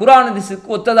சொல்லியிருந்தாலும் குர்ஆன்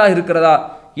ஹதீஸுக்கு ஒத்ததாக இருக்கிறதா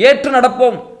ஏற்று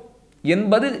நடப்போம்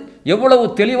என்பது எவ்வளவு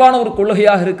தெளிவான ஒரு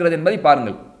கொள்கையாக இருக்கிறது என்பதை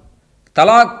பாருங்கள்.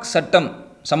 தலாக் சட்டம்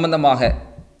சம்பந்தமாக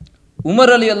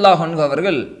உமர் ரலியல்லாஹு அன்ஹு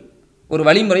அவர்கள் ஒரு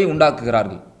வழிமுறையை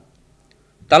உண்டாக்குகிறார்கள்.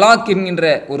 தலாக் என்கின்ற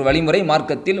ஒரு வழிமுறை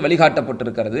மார்க்கத்தில்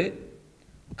வழிகாட்டப்பட்டிருக்கிறது.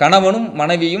 கணவனும்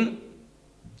மனைவியும்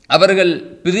அவர்கள்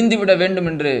பிரிந்துவிட வேண்டும்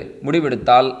என்று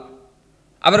முடிவெடுத்தால்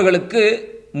அவர்களுக்கு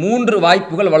 3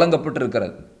 வாய்ப்புகள்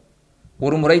வழங்கப்பட்டிருக்கிறது.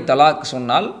 ஒரு முறை தலாக்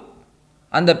சொன்னால்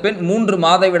அந்த பெண் 3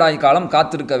 மாதவிடாய் காலம்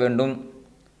காத்திருக்க வேண்டும்.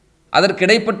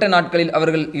 அதற்கிடைப்பட்ட நாட்களில்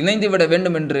அவர்கள் இணைந்துவிட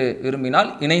வேண்டும் என்று விரும்பினால்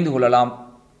இணைந்து கொள்ளலாம்.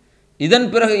 இதன்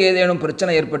பிறகு ஏதேனும்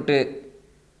பிரச்சனை ஏற்பட்டு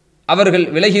அவர்கள்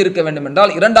விலகி இருக்க வேண்டும்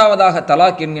என்றால் 2வது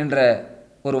தலாக் என்கின்ற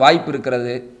ஒரு வாய்ப்பு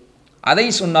இருக்கிறது. அதை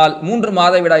சொன்னால் 3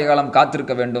 மாதவிடாய் காலம்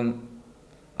காத்திருக்க வேண்டும்.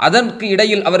 அதற்கு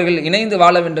இடையில் அவர்கள் இணைந்து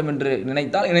வாழ வேண்டும் என்று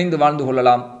நினைத்தால் இணைந்து வாழ்ந்து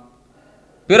கொள்ளலாம்.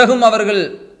 பிறகும் அவர்கள்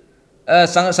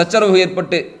சச்சரவு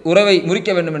ஏற்பட்டு உறவை முறிக்க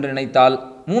வேண்டும் என்று நினைத்தால்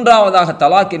 3வது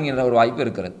தலாக் என்கின்ற ஒரு வாய்ப்பு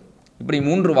இருக்கிறது. இப்படி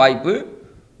 3 வாய்ப்பு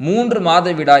 3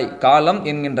 மாதவிடாய் காலம்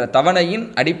என்கின்ற தவணையின்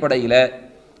அடிப்படையில்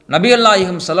நபிகள்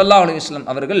நாயகம் ஸல்லல்லாஹு அலைஹி வஸல்லம்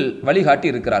அவர்கள் வழிகாட்டி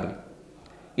இருக்கிறார்கள்.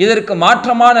 இதற்கு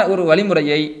மாற்றமான ஒரு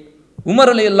வழிமுறையை உமர்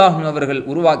ரலியல்லாஹு அன்ஹு அவர்கள்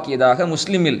உருவாக்கியதாக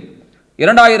முஸ்லிமில்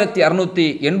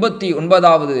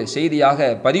 2689வது செய்தியாக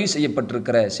பதிவு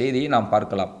செய்யப்பட்டிருக்கிற செய்தியை நாம்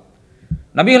பார்க்கலாம்.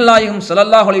 நபிகள் நாயகம்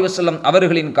ஸல்லல்லாஹு அலைஹி வஸல்லம்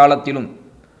அவர்களின் காலத்திலும்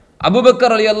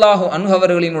அபூபக்கர் ரலியல்லாஹு அன்ஹு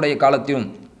அவர்களினுடைய காலத்திலும்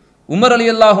உமர்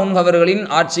ரலியல்லாஹு அன்ஹு அவர்களின்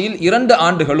ஆட்சியில் 2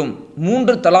 ஆண்டுகளும்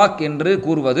 3 தலாக் என்று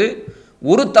கூறுவது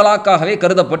ஒரு தலாக்காகவே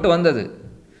கருதப்பட்டு வந்தது.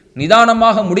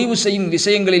 நிதானமாக முடிவு செய்யும்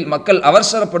விஷயங்களில் மக்கள்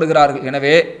அவசரப்படுகிறார்கள்.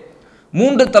 எனவே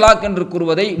 3 தலாக் என்று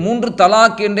கூறுவதை 3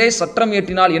 தலாக் என்றே சட்டம்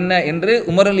இயற்றினால் என்ன என்று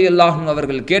உமர் ரலியல்லாஹு அன்ஹு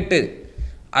அவர்கள் கேட்டு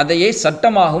அதையே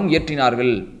சட்டமாகவும்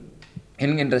இயற்றினார்கள்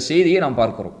என்கின்ற செய்தியை நாம்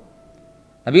பார்க்கிறோம்.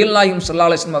 நபிகள் நாயகம் ஸல்லல்லாஹு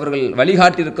அலைஹி வஸல்லம் அவர்கள்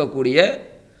வழிகாட்டியிருக்கக்கூடிய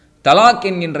தலாக்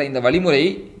என்கின்ற இந்த வழிமுறை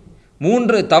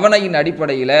 3 தவணையின்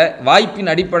அடிப்படையில் வாய்ப்பின்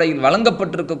அடிப்படையில்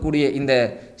வழங்கப்பட்டிருக்கக்கூடிய இந்த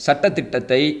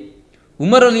சட்டத்திட்டத்தை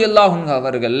உமர் ரலியல்லாஹு அன்ஹு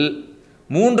அவர்கள்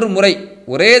 3 முறை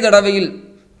ஒரே தடவையில்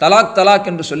தலாக் தலாக்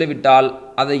என்று சொல்லிவிட்டால்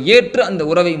அதை ஏற்று அந்த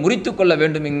உறவை முறித்து கொள்ள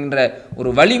வேண்டும் என்கின்ற ஒரு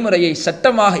வழிமுறையை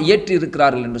சட்டமாக இயற்றி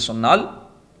இருக்கிறார்கள் என்று சொன்னால்,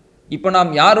 இப்போ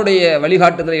நாம் யாருடைய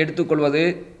வழிகாட்டுதலை எடுத்துக்கொள்வது?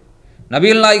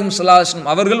 நபிகள் நாயகம் ஸல்லல்லாஹு அலைஹி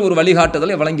வஸல்லம் அவர்கள் ஒரு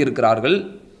வழிகாட்டுதலை வழங்கியிருக்கிறார்கள்.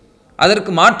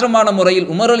 அதற்கு மாற்றமான முறையில்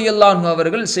உமர் ரலியல்லாஹு அன்ஹு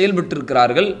அவர்கள்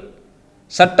செயல்பட்டிருக்கிறார்கள்,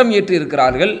 சட்டம் இயற்றி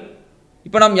இருக்கிறார்கள்.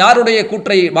 இப்போ நாம் யாருடைய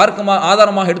கூற்றை மார்க்கமாக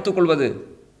ஆதாரமாக எடுத்துக்கொள்வது?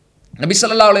 நபி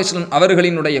ஸல்லல்லாஹு அலைஹி வஸல்லம்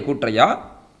அவர்களினுடைய கூற்றையா,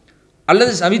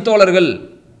 அல்லது நபித்தோழர்கள்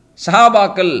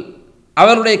சஹாபாக்கள்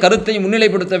அவருடைய கருத்தை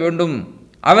முன்னிலைப்படுத்த வேண்டும்,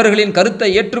 அவர்களின் கருத்தை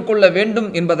ஏற்றுக்கொள்ள வேண்டும்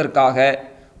என்பதற்காக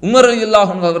உமர்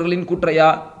ரலியல்லாஹு அன்ஹு அவர்களின் கூற்றையா?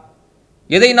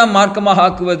 எதை நாம் மார்க்கமாக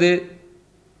ஆக்குவது?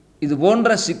 இது போன்ற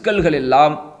சிக்கல்கள்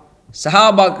எல்லாம்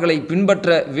சஹாபாக்களை பின்பற்ற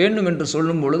வேண்டும் என்று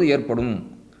சொல்லும் பொழுது ஏற்படும்.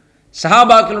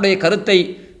 சஹாபாக்களுடைய கருத்தை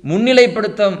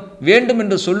முன்னிலைப்படுத்த வேண்டும்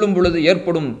என்று சொல்லும் பொழுது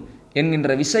ஏற்படும் என்கின்ற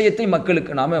விஷயத்தை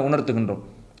மக்களுக்கு நாம் உணர்த்துகின்றோம்.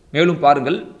 மேலும்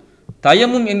பாருங்கள்,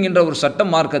 தயமும் என்கின்ற ஒரு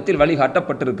சட்டம் மார்க்கத்தில்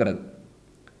வழிகாட்டப்பட்டிருக்கிறது.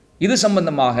 இது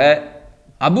சம்பந்தமாக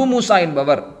அபு மூசா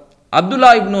என்பவர்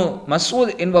அப்துல்லா இப்னு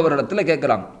மஸ்ஊத் என்பவரிடத்தில்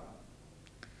கேட்குறாங்க.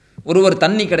 ஒருவர்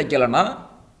தண்ணி கிடைக்கலனா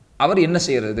அவர் என்ன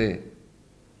செய்கிறது?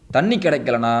 தண்ணி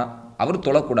கிடைக்கலனா அவர்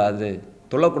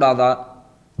தொழக்கூடாதா?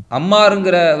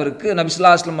 அம்மாருங்கிறவருக்கு நபி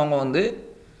ஸல்லல்லாஹு அலைஹி வஸல்லம் அவங்க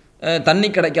தண்ணி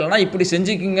கிடைக்கலனா இப்படி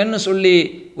செஞ்சுக்கிங்கன்னு சொல்லி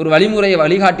ஒரு வழிமுறையை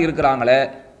வழிகாட்டி இருக்கிறாங்களே,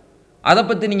 அதை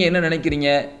பற்றி நீங்கள் என்ன நினைக்கிறீங்க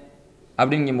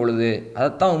அப்படிங்கும் பொழுது,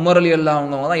 அதைத்தான் உமர் ரலியல்லாஹு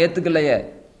அன்ஹு அவங்க தான் ஏற்றுக்கலையே,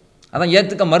 அதான்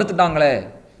ஏற்றுக்க மறுத்துட்டாங்களே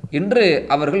என்று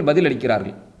அவர்கள்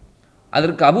பதிலளிக்கிறார்கள்.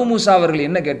 அதற்கு அபு மூசா அவர்கள்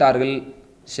என்ன கேட்டார்கள்?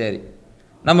 சரி,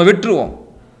 நம்ம விட்டுருவோம்,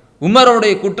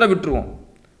 உமருடைய குற்ற விட்டுருவோம்,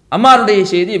 அம்மாருடைய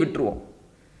செய்தியை விட்டுருவோம்.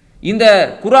 இந்த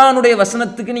குர்ஆனுடைய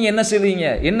வசனத்துக்கு நீங்கள் என்ன செய்வீங்க,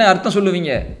 என்ன அர்த்தம்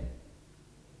சொல்லுவீங்க?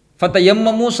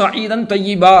 ஃபதயம்மமு ஸஈதன்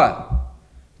தய்யிபா,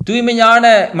 தூய்மையான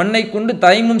மண்ணை கொண்டு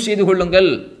தயமும் செய்து கொள்ளுங்கள்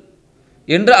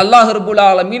என்று அல்லாஹ் ரப்புல்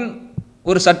ஆலமீன்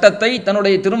ஒரு சட்டத்தை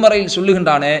தன்னுடைய திருமறையில்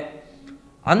சொல்லுகின்றானே,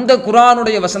 அந்த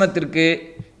குர்ஆனுடைய வசனத்திற்கு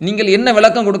நீங்கள் என்ன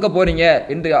விளக்கம் கொடுக்க போறீங்க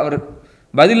என்று அவர்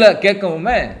பதில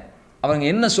கேட்கவுமே அவங்க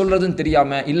என்ன சொல்றதுன்னு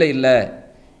தெரியாமல், இல்லை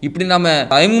இப்படி நம்ம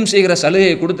தயமும் செய்கிற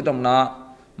சலுகையை கொடுத்துட்டோம்னா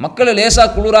மக்கள் லேசாக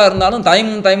குளிராக இருந்தாலும்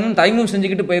தயமும்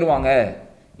செஞ்சுக்கிட்டு போயிடுவாங்க,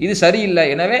 இது சரியில்லை.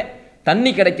 எனவே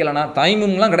தண்ணி கிடைக்கலனா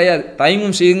தயமும்லாம் கிடையாது,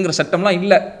 தயமும் செய்யுங்கிற சட்டம்லாம்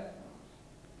இல்லை,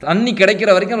 தண்ணி கிடைக்கிற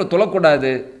வரைக்கும் நம்ம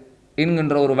தொழக்கூடாது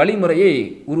என்கின்ற ஒரு வழிமுறையை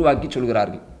உருவாக்கி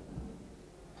சொல்கிறார்கள்.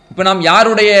 இப்போ நாம்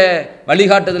யாருடைய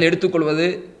வழிகாட்டுதல் எடுத்துக்கொள்வது?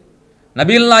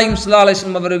 நபிகள் நாயகம் ஸல்லல்லாஹு அலைஹி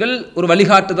வஸல்லம் அவர்கள் ஒரு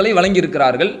வழிகாட்டுதலை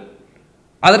வழங்கியிருக்கிறார்கள்.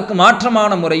 அதற்கு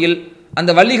மாற்றமான முறையில்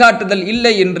அந்த வழிகாட்டுதல்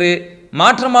இல்லை என்று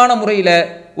மாற்றமான முறையில்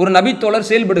ஒரு நபித்தோழர்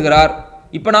செயல்படுகிறார்.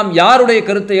 இப்போ நாம் யாருடைய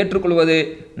கருத்தை ஏற்றுக்கொள்வது?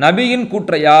 நபியின்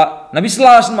கூற்றையா, நபி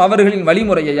ஸல்லல்லாஹு அலைஹி வஸல்லம் அவர்களின்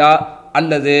வழிமுறையா,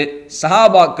 அல்லது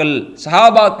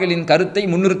சஹாபாக்களின் கருத்தை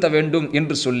முன்னிறுத்த வேண்டும்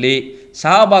என்று சொல்லி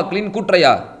சஹாபாக்களின்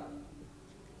கூற்றையா?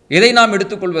 எதை நாம்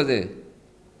எடுத்துக்கொள்வது?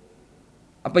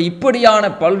 அப்போ இப்படியான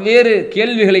பல்வேறு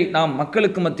கேள்விகளை நாம்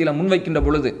மக்களுக்கு மத்தியில் முன்வைக்கின்ற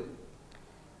பொழுது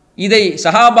இதை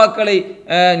சஹாபாக்களை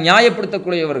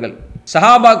நியாயப்படுத்தக்கூடியவர்கள்,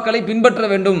 சஹாபாக்களை பின்பற்ற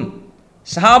வேண்டும்,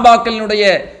 சஹாபாக்களினுடைய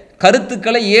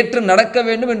கருத்துக்களை ஏற்று நடக்க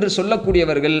வேண்டும் என்று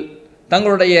சொல்லக்கூடியவர்கள்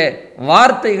தங்களுடைய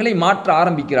வார்த்தைகளை மாற்ற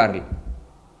ஆரம்பிக்கிறார்கள்.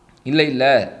 இல்லை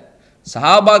இல்லை,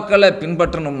 சஹாபாக்களை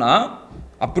பின்பற்றணும்னா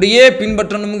அப்படியே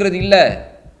பின்பற்றணுங்கிறது இல்லை,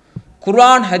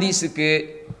 குர்ஆன் ஹதீஸுக்கு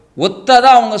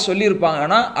ஒத்ததாக அவங்க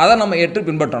சொல்லியிருப்பாங்கன்னா அதை நம்ம ஏற்று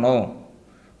பின்பற்றணும்,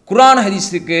 குர்ஆன்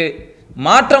ஹதீஸுக்கு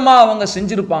மாற்றமாக அவங்க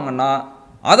செஞ்சுருப்பாங்கன்னா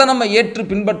அதை நம்ம ஏற்று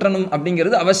பின்பற்றணும்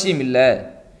அப்படிங்கிறது அவசியம் இல்லை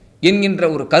என்கின்ற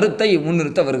ஒரு கருத்தை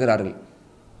முன்னிறுத்த வருகிறார்கள்.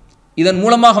 இதன்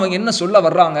மூலமாக அவங்க என்ன சொல்ல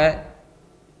வர்றாங்க,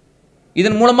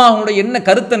 இதன் மூலமாக அவங்களுடைய என்ன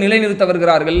கருத்தை நிலைநிறுத்த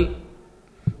வருகிறார்கள்?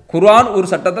 குர்ஆன் ஒரு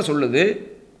சட்டத்தை சொல்லுது,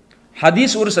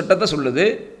 ஹதீஸ் ஒரு சட்டத்தை சொல்லுது,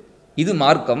 இது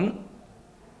மார்க்கம்.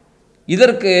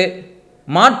 இதற்கு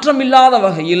மாற்றமில்லாத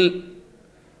வகையில்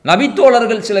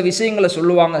நபித்தோழர்கள் சில விஷயங்களை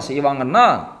சொல்லுவாங்க செய்வாங்கன்னா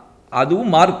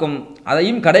அதுவும் மார்க்கம்,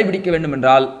 அதையும் கடைபிடிக்க வேண்டும்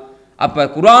என்றால் அப்போ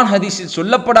குர்ஆன் ஹதீஸில்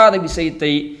சொல்லப்படாத விஷயத்தை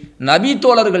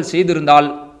நபித்தோழர்கள் செய்திருந்தால்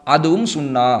அதுவும்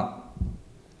சுன்னா,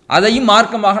 அதையும்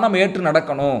மார்க்கமாக நம்ம ஏற்று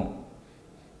நடக்கணும்.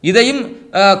 இதையும்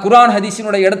குர்ஆன்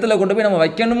ஹதீஸினுடைய இடத்துல கொண்டு போய் நம்ம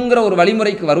வைக்கணுங்கிற ஒரு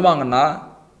வழிமுறைக்கு வருவாங்கன்னா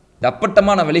இது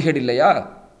அப்பட்டமான வழிகேடு இல்லையா?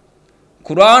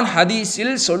 குர்ஆன்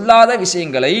ஹதீஸில் சொல்லாத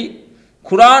விஷயங்களை,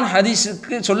 குர்ஆன்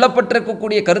ஹதீஸுக்கு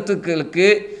சொல்லப்பட்டிருக்கக்கூடிய கருத்துக்களுக்கு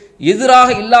எதிராக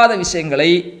இல்லாத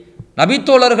விஷயங்களை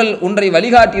நபித்தோழர்கள் ஒன்றை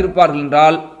வழிகாட்டி இருப்பார்கள்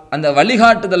என்றால் அந்த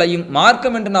வழிகாட்டுதலையும்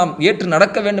மார்க்கம் என்று நாம் ஏற்று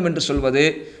நடக்க வேண்டும் என்று சொல்வது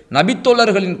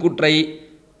நபித்தோழர்களின் கூற்றை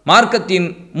மார்க்கத்தின்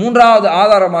மூன்றாவது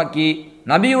ஆதாரமாக்கி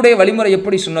நபியுடைய வழிமுறை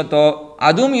எப்படி சுன்னத்தோ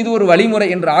அதுவும் இது ஒரு வழிமுறை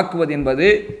என்று ஆக்குவது என்பது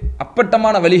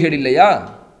அப்பட்டமான வழிகேடு இல்லையா?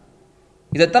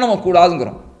 இதைத்தான் நம்ம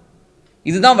கூடாதுங்கிறோம்,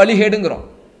 இதுதான் வழிகேடுங்கிறோம்.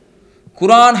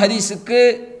 குர்ஆன் ஹதீஸுக்கு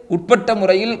உட்பட்ட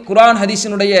முறையில் குர்ஆன்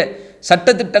ஹதீஸினுடைய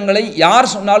சட்டத்திட்டங்களை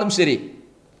யார் சொன்னாலும் சரி,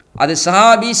 அது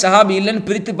சஹாபி இல்லைன்னு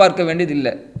பிரித்து பார்க்க வேண்டியது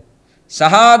இல்லை.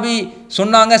 சஹாபி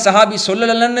சொன்னாங்க சஹாபி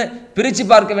சொல்லலைன்னு பிரித்து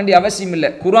பார்க்க வேண்டிய அவசியம் இல்லை.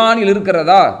 குர்ஆனில்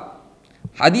இருக்கிறதா,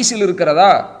 ஹதீஸில்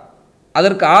இருக்கிறதா,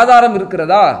 அதற்கு ஆதாரம்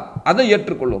இருக்கிறதா, அதை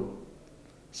ஏற்றுக்கொள்ளும்.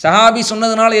 சஹாபி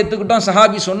சொன்னதுனால ஏற்றுக்கிட்டோம்,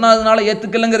 சஹாபி சொன்னதுனால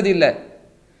ஏற்றுக்கலங்கிறது இல்லை.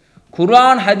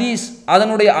 குர்ஆன் ஹதீஸ்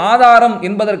அதனுடைய ஆதாரம்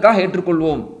என்பதற்காக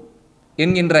ஏற்றுக்கொள்வோம்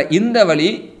என்கின்ற இந்த வழி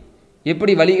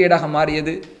எப்படி வழிகேடாக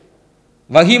மாறியது?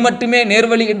 வஹி மட்டுமே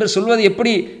நேர்வழி என்று சொல்வது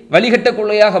எப்படி வழிகட்ட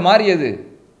கொள்ளையாக மாறியது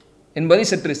என்பதை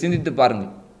சற்று சிந்தித்து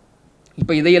பாருங்கள்.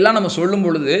 இப்போ இதையெல்லாம் நம்ம சொல்லும்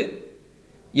பொழுது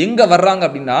எங்கே வர்றாங்க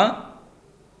அப்படின்னா,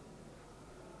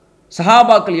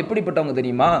 சஹாபாக்கள் எப்படிப்பட்டவங்க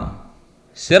தெரியுமா?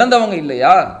 சிறந்தவங்க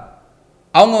இல்லையா?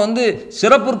 அவங்க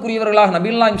சிறப்புக்குரியவர்களாக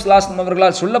நபிகள் நாயகம் ஸல்லல்லாஹு அலைஹி வஸல்லம்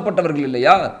அவர்களால் சொல்லப்பட்டவர்கள்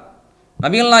இல்லையா?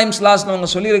 நபிகள் நாயகம் ஸல்லல்லாஹு அலைஹி வஸல்லம்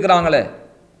அவங்க சொல்லியிருக்கிறாங்களே,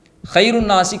 ஹைருன்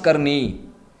நாசி கர்னி,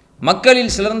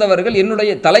 மக்களில் சிறந்தவர்கள்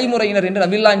என்னுடைய தலைமுறையினர் என்று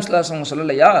நபிகள் நாயகம் ஸல்லல்லாஹு அலைஹி வஸல்லம்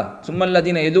சொல்லலையா?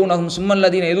 சும்மல்லதீன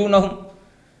எதூனஹும்,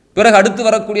 பிறகு அடுத்து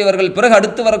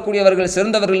வரக்கூடியவர்கள்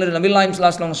சிறந்தவர்கள் என்று நபிகள் நாயகம்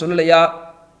ஸல்லல்லாஹு அலைஹி வஸல்லம் சொல்லலையா?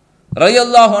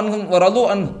 ரலியல்லாஹு அன்ஹும் வ ரது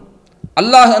அன்ஹு,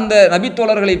 அல்லாஹ் அந்த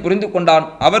நபித்தோழர்களை புரிந்து கொண்டான்,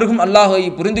 அவர்களும் அல்லாஹை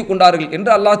புரிந்து கொண்டார்கள்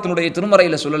என்று அல்லாஹ் தன்னுடைய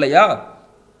திருமறையில் சொல்லலையா?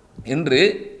 என்று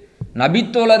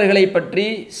நபித்தோழர்களை பற்றி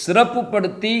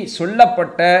சிறப்புப்படுத்தி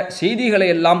சொல்லப்பட்ட செய்திகளை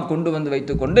எல்லாம் கொண்டு வந்து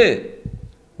வைத்துக்கொண்டு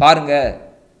பாருங்க,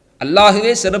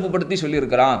 அல்லாஹுவே சிறப்புப்படுத்தி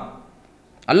சொல்லியிருக்கிறான்,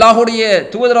 அல்லாஹுடைய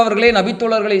தூதர் அவர்களே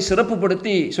நபித்தோழர்களை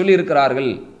சிறப்புப்படுத்தி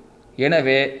சொல்லியிருக்கிறார்கள்,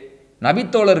 எனவே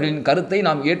நபித்தோழர்களின் கருத்தை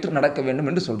நாம் ஏற்று நடக்க வேண்டும்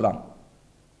என்று சொல்றான்.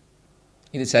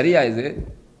 இது சரியா?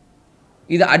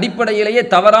 இது அடிப்படையிலேயே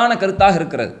தவறான கருத்தாக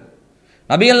இருக்கிறது.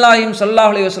 நபிகள் நாயகம்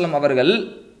ஸல்லல்லாஹு அலைஹி வஸல்லம் அவர்கள்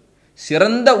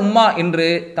சிறந்த உம்மா என்று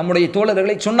தம்முடைய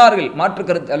தோழர்களை சொன்னார்கள், மாற்று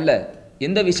கருத்து அல்ல.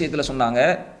 எந்த விஷயத்தில் சொன்னாங்க?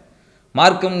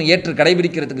 மார்க்கம் ஏற்று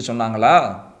கடைபிடிக்கிறதுக்கு சொன்னாங்களா?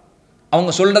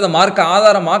 அவங்க சொல்றதை மார்க்க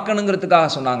ஆதாரமாக்கணுங்கிறதுக்காக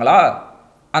சொன்னாங்களா?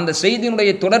 அந்த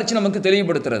செய்தியினுடைய தொடர்ச்சி நமக்கு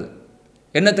தெளிவுபடுத்துறது.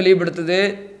 என்ன தெளிவுபடுத்துது?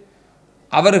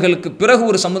 அவர்களுக்கு பிறகு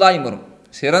ஒரு சமுதாயம் வரும்,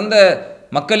 சிறந்த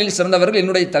மக்களில் சிறந்தவர்கள்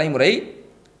என்னுடைய தலைமுறை,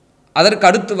 அதற்கு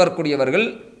அடுத்து வரக்கூடியவர்கள்,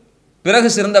 பிறகு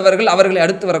சிறந்தவர்கள் அவர்களை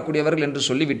அடுத்து வரக்கூடியவர்கள் என்று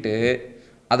சொல்லிவிட்டு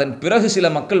அதன் பிறகு சில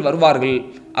மக்கள் வருவார்கள்,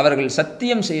 அவர்கள்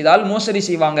சத்தியம் செய்தால் மோசடி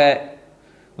செய்வாங்க,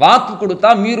 வாக்கு கொடுத்தா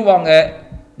மீறுவாங்க,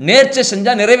 நேர்ச்சை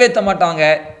செஞ்சால் நிறைவேற்ற மாட்டாங்க,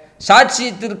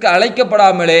 சாட்சியத்திற்கு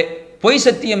அழைக்கப்படாமலே பொய்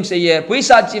சத்தியம் செய்ய, பொய்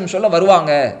சாட்சியம் சொல்ல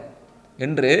வருவாங்க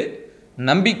என்று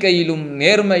நம்பிக்கையிலும்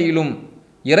நேர்மையிலும்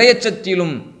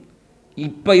இறையச்சத்திலும்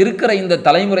இப்போ இருக்கிற இந்த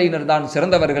தலைமுறையினர் தான்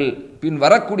சிறந்தவர்கள், பின்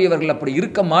வரக்கூடியவர்கள் அப்படி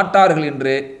இருக்க மாட்டார்கள்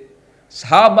என்று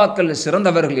சஹாபாக்கள்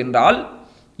சிறந்தவர்கள் என்றால்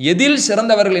எதில்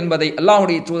சிறந்தவர்கள் என்பதை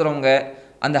அல்லாஹ்வுடைய தூதரவங்க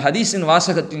அந்த ஹதீஸின்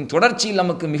வாசகத்தின் தொடர்ச்சியில்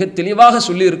நமக்கு மிக தெளிவாக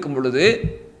சொல்லி இருக்கும் பொழுது,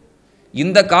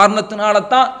 இந்த காரணத்தினால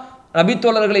தான்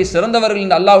நபித்தோழர்களை சிறந்தவர்கள்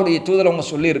என்று அல்லாஹ்வுடைய தூதரவங்க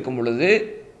சொல்லி இருக்கும் பொழுது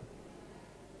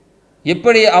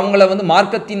எப்படி அவங்கள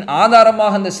மார்க்கத்தின்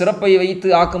ஆதாரமாக அந்த சிறப்பை வைத்து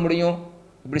ஆக்க முடியும்?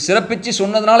 இப்படி சிறப்பிச்சு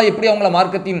சொன்னதுனால எப்படி அவங்கள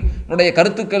மார்க்கத்தினுடைய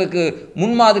கருத்துக்களுக்கு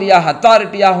முன்மாதிரியாக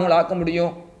அத்தாரிட்டியாக அவங்களை ஆக்க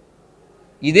முடியும்?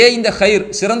 இதே இந்த ஹைர்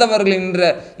சிறந்தவர்கள் என்ற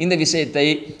இந்த விஷயத்தை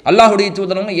அல்லாஹ்வுடைய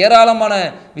தூதர் ஏராளமான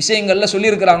விஷயங்களில்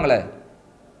சொல்லியிருக்கிறாங்களே.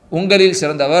 உங்களில்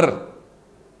சிறந்தவர்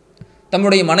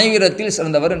தம்முடைய மனைவியிடத்தில்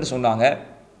சிறந்தவர் என்று சொன்னாங்க.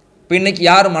 இப்போ இன்னைக்கு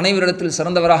யார் மனைவியிடத்தில்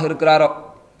சிறந்தவராக இருக்கிறாரோ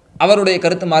அவருடைய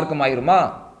கருத்து மார்க்கமாயிருமா?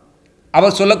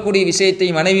 அவர் சொல்லக்கூடிய விஷயத்தை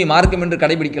மனைவி மார்க்கம் என்று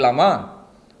கடைபிடிக்கலாமா?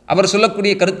 அவர்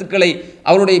சொல்லக்கூடிய கருத்துக்களை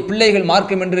அவருடைய பிள்ளைகள்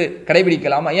மார்க்கம் என்று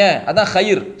கடைபிடிக்கலாமா? ஏன் அதான்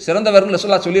ஹைர் சிறந்தவர்கள்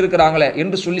ரசூலுல்லாஹ் சொல்லியிருக்கிறாங்களே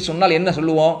என்று சொன்னால் என்ன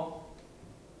சொல்லுவோம்?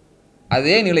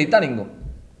 அதே நிலைத்தான் இங்கும்.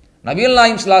 நபிகள்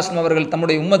நாயகம் ஸல்லல்லாஹு அலைஹி வஸல்லம் அவர்கள்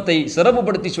தம்முடைய உம்மத்தை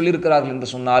சிறப்புப்படுத்தி சொல்லியிருக்கிறார்கள் என்று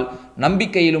சொன்னால்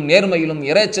நம்பிக்கையிலும் நேர்மையிலும்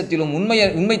இறைச்சத்திலும்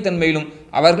உண்மைத்தன்மையிலும்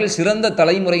அவர்கள் சிறந்த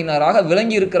தலைமுறையினராக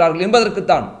விளங்கி இருக்கிறார்கள்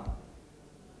என்பதற்குத்தான்.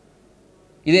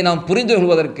 இதை நாம் புரிந்து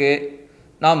கொள்வதற்கு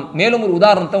நாம் மேலும் ஒரு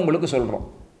உதாரணத்தை உங்களுக்கு சொல்கிறோம்.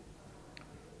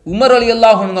 உமர்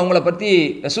ரலியல்லாஹு அன்ஹு அவங்களை பற்றி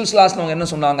ரசூல் ஸல்லல்லாஹு அலைஹி வஸல்லம் என்ன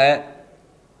சொன்னாங்க?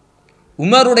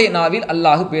 உமருடைய நாவில்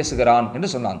அல்லாஹ் பேசுகிறான் என்று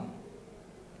சொன்னாங்க.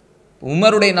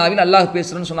 உமருடைய நாவில் அல்லாஹ்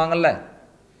பேசுகிறேன்னு சொன்னாங்கல்ல,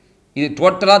 இது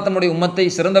டோட்டலாக தம்முடைய உம்மத்தை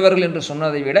சிறந்தவர்கள் என்று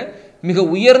சொன்னதை விட மிக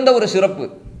உயர்ந்த ஒரு சிறப்பு.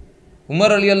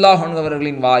 உமர் ரலியல்லாஹு அன்ஹு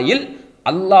அவர்களின் வாயில்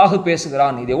அல்லாஹ்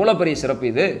பேசுகிறான், இது எவ்வளோ பெரிய சிறப்பு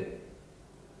இது!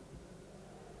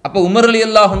 அப்போ உமர்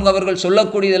ரலியல்லாஹு அன்ஹு அவர்கள்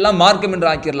சொல்லக்கூடியதெல்லாம் மார்க்கம் என்று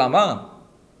ஆக்கிடலாமா?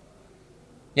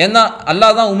 ஏன்னா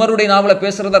அல்லாஹ் தான் உமருடைய நாவலை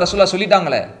பேசுகிறத ரசூலுல்லாஹ்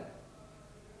சொல்லிட்டாங்களே.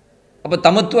 அப்போ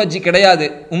தமத்து ஹஜ்ஜி கிடையாது,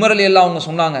 உமர் ரலியல்லாஹு அவங்க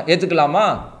சொன்னாங்க, ஏற்றுக்கலாமா?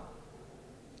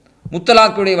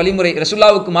 முத்தலாக்குடைய வழிமுறை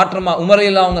ரசூலுல்லாஹ்வுக்கு மாற்றமா உமர்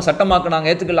ரலியல்லாஹு அவங்க சட்டமாக்குனாங்க,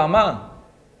 ஏற்றுக்கலாமா?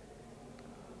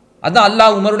 அதான்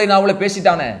அல்லாஹ் உமருடைய நாவலை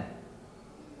பேசிட்டானே,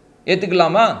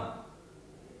 ஏற்றுக்கலாமா?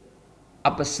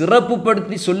 அப்போ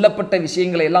சிறப்புப்படுத்தி சொல்லப்பட்ட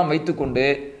விஷயங்களை எல்லாம் வைத்துக்கொண்டு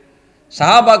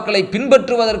சஹாபாக்களை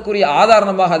பின்பற்றுவதற்குரிய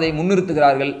ஆதாரணமாக அதை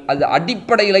முன்னிறுத்துகிறார்கள். அது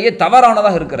அடிப்படையிலேயே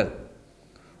தவறானதாக இருக்கிறது.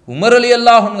 உமர்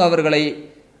ரலியல்லாஹு அன்ஹு அவர்களை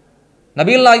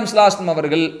நபிகள் நாயகம் ஸல்லல்லாஹு அலைஹி வஸல்லம்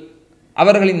அவர்கள்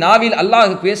அவர்களின் நாவில்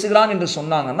அல்லாஹ் பேசுகிறான் என்று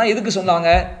சொன்னாங்கன்னா எதுக்கு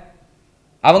சொன்னாங்க?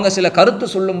 அவங்க சில கருத்து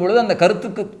சொல்லும் பொழுது அந்த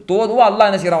கருத்துக்கு தோதுவா அல்லாஹ்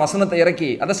என்ன செய்கிறான்? வசனத்தை இறக்கி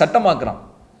அதை சட்டமாக்குறான்.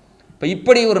 இப்போ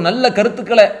இப்படி ஒரு நல்ல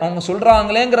கருத்துக்களை அவங்க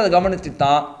சொல்கிறாங்களேங்கிறத கவனித்து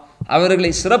தான்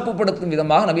அவர்களை சிறப்புப்படுத்தும்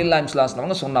விதமாக நபிகள் நாயகம் ஸல்லல்லாஹு அலைஹி வஸல்லம்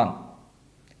அவங்க சொன்னாங்க.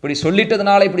 இப்படி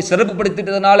சொல்லிட்டதுனால, இப்படி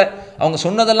சிறப்புப்படுத்திட்டதுனால அவங்க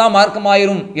சொன்னதெல்லாம்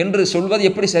மார்க்கமாயிரும் என்று சொல்வது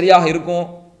எப்படி சரியாக இருக்கும்?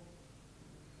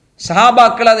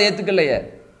 சஹாபாக்கள் அதை ஏற்றுக்கலையே.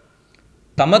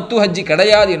 தமத்து ஹஜ்ஜி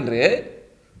கிடையாது என்று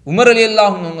உமர்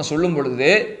ரலியல்லாஹு அன்ஹு அவங்க சொல்லும் பொழுது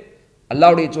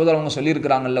அல்லாஹ்வுடைய தூதர் அவங்க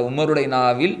சொல்லியிருக்கிறாங்கல்ல, உமருடைய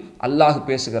நாவில் அல்லாஹ்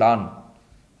பேசுகிறான்,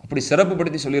 அப்படி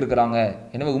சிறப்புப்படுத்தி சொல்லியிருக்கிறாங்க.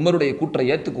 எனவே உமருடைய கூற்றை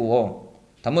ஏற்றுக்குவோம்,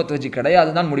 தமத்து ஹஜ்ஜி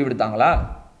கிடையாது தான் முடிவெடுத்தாங்களா?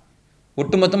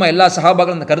 ஒட்டுமொத்தமாக எல்லா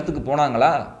சஹாபாக்களும் அந்த கருத்துக்கு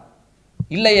போனாங்களா?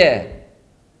 இல்லையே.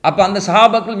 அப்போ அந்த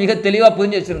சஹாபாக்கள் மிக தெளிவாக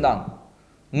புரிஞ்சு வச்சுருந்தாங்க,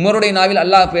 உமருடைய நாவில்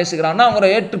அல்லாஹ் பேசுகிறான்னா அவங்கள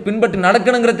ஏற்று பின்பற்றி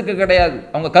நடக்கணுங்கிறதுக்கு கிடையாது,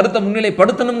 அவங்க கருத்தை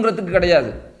முன்னிலைப்படுத்தணுங்கிறதுக்கு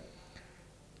கிடையாது,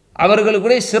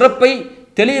 அவர்களுக்குடைய சிறப்பை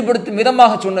தெளிவுபடுத்தும்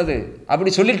விதமாக சொன்னது. அப்படி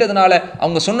சொல்லிட்டதுனால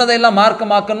அவங்க சொன்னதையெல்லாம்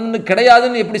மார்க்கமாக்கணும்னு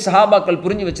கிடையாதுன்னு எப்படி சஹாபாக்கள்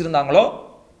புரிஞ்சு வச்சுருந்தாங்களோ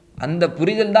அந்த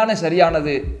புரிதல் தானே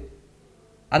சரியானது,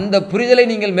 அந்த புரிதலை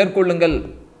நீங்கள் மேற்கொள்ளுங்கள்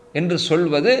என்று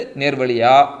சொல்வது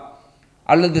நேர்வழியா?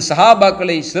 அல்லது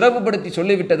சஹாபாக்களை சிறப்புப்படுத்தி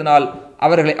சொல்லிவிட்டதனால்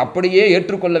அவர்களை அப்படியே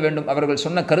ஏற்றுக்கொள்ள வேண்டும், அவர்கள்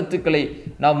சொன்ன கருத்துக்களை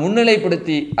நாம்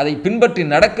முன்னிலைப்படுத்தி அதை பின்பற்றி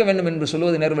நடக்க வேண்டும் என்று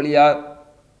சொல்வது நேர்வழியா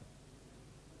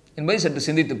என்பதை சற்று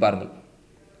சிந்தித்து பாருங்கள்.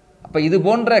 அப்போ இது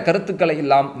போன்ற கருத்துக்களை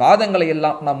எல்லாம் வாதங்களை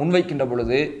எல்லாம் நாம் முன்வைக்கின்ற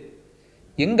பொழுது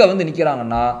எங்கே வந்து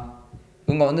நிற்கிறாங்கன்னா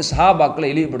இவங்க வந்து சஹாபாக்களை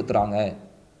இழிவுபடுத்துகிறாங்க,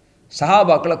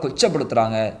 சஹாபாக்களை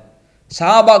கொச்சப்படுத்துகிறாங்க,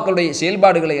 சஹாபாக்களுடைய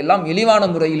செயல்பாடுகளை எல்லாம் இழிவான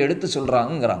முறையில் எடுத்து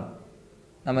சொல்கிறாங்கிறாங்க.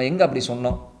 நம்ம எங்கே அப்படி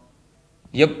சொன்னோம்?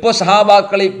 எப்போ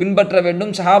சஹாபாக்களை பின்பற்ற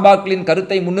வேண்டும், சஹாபாக்களின்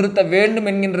கருத்தை முன்னிறுத்த வேண்டும்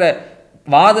என்கின்ற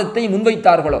வாதத்தை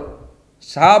முன்வைத்தார்களோ,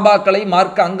 சஹாபாக்களை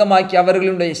மார்க்க அங்கமாக்கி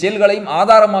அவர்களுடைய செயல்களையும்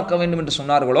ஆதாரமாக்க வேண்டும் என்று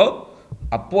சொன்னார்களோ,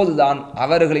 அப்போதுதான்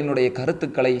அவர்களினுடைய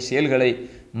கருத்துக்களை செயல்களை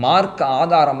மார்க்க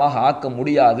ஆதாரமாக ஆக்க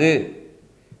முடியாது.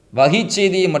 வஹீ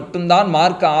செய்தியை மட்டும்தான்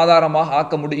மார்க்க ஆதாரமாக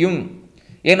ஆக்க முடியும்.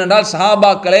 ஏனென்றால்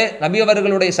சஹாபாக்களே நபி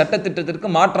அவர்களுடைய சட்டத்திட்டத்திற்கு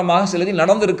மாற்றமாக சிலதில்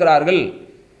நடந்திருக்கிறார்கள்.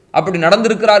 அப்படி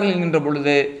நடந்திருக்கிறார்கள் என்கின்ற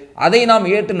பொழுது அதை நாம்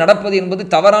ஏற்று நடப்பது என்பது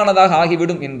தவறானதாக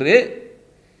ஆகிவிடும் என்று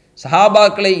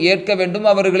சஹாபாக்களை ஏற்க வேண்டும்,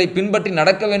 அவர்களை பின்பற்றி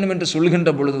நடக்க வேண்டும் என்று சொல்கின்ற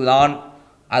பொழுதுதான்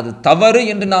அது தவறு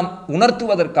என்று நாம்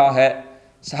உணர்த்துவதற்காக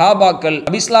சஹாபாக்கள்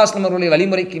நபி ஸல்லல்லாஹு அலைஹி வஸல்லம் அவர்களுடைய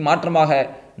வழிமுறைக்கு மாற்றமாக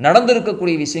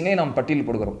நடந்திருக்கக்கூடிய விஷயங்களை நாம் பட்டியல்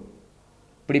போடுகிறோம்.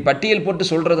 இப்படி பட்டியல் போட்டு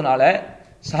சொல்றதுனால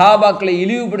சஹாபாக்களை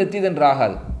இழிவுபடுத்தியது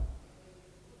என்றாகாது.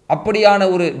 அப்படியான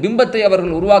ஒரு பிம்பத்தை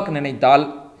அவர்கள் உருவாக்க நினைத்தால்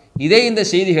இதே இந்த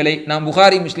செய்திகளை நாம்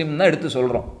புகாரி முஸ்லீம் தான் எடுத்து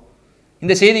சொல்கிறோம்.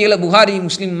 இந்த செய்திகளை புகாரி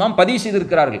முஸ்லீமாம் பதிவு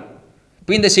செய்திருக்கிறார்கள்.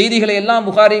 இப்போ இந்த செய்திகளை எல்லாம்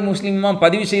புகாரி முஸ்லீமாம்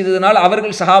பதிவு செய்ததுனால்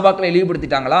அவர்கள் சஹாபாக்களை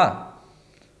இழிவுபடுத்திட்டாங்களா?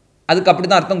 அதுக்கு அப்படி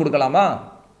தான் அர்த்தம் கொடுக்கலாமா?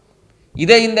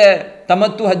 இதை இந்த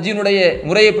தமத்து ஹஜ்ஜினுடைய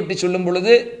முறையை பற்றி சொல்லும்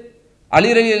பொழுது அலி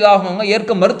ரலியல்லாஹு அன்ஹு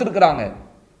ஏற்க மறுத்திருக்கிறாங்க.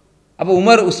 அப்போ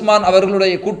உமர் உஸ்மான்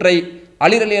அவர்களுடைய கூற்றை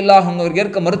அலி ரலியல்லாஹு அன்ஹு அவர்கள்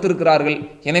ஏற்க மறுத்திருக்கிறார்கள்.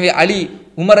 எனவே அலி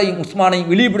உமரையும்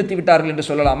உஸ்மானையும் இழிவுபடுத்தி விட்டார்கள் என்று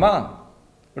சொல்லலாமா?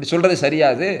 இப்படி சொல்றது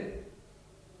சரியாது.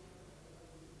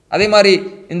 அதே மாதிரி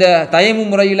இந்த தயமு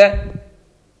முறையில்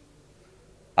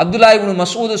அப்துல்லா இப்னு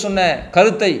மஸ்ஊத் சொன்ன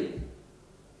கருத்தை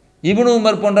இப்னு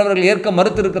உமர் போன்றவர்கள் ஏற்க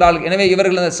மறுத்திருக்கிறார்கள். எனவே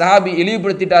இவர்கள் அந்த சஹாபி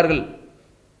இழிவுபடுத்திட்டார்கள்,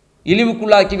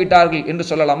 இழிவுக்குள்ளாக்கி விட்டார்கள் என்று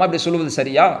சொல்லலாமா? அப்படி சொல்வது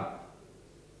சரியா?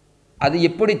 அது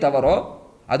எப்படி தவறோ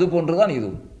அது போன்றுதான்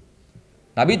இது.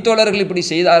 நபித்தோழர்கள் இப்படி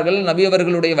செய்தார்கள், நபி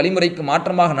அவர்களுடைய வழிமுறைக்கு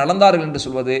மாற்றமாக நடந்தார்கள் என்று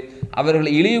சொல்வது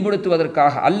அவர்களை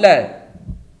இழிவுபடுத்துவதற்காக அல்ல,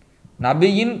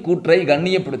 நபியின் கூற்றை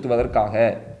கண்ணியப்படுத்துவதற்காக.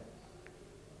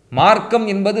 மார்க்கம்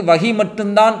என்பது வஹி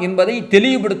மட்டும்தான் என்பதை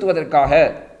தெளிவுபடுத்துவதற்காக.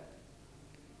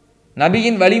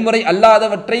 நபியின் வழிமுறை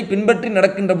அல்லாதவற்றை பின்பற்றி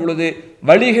நடக்கின்ற பொழுது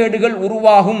வழிகேடுகள்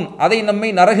உருவாகும், அதை நம்மை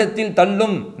நரகத்தில்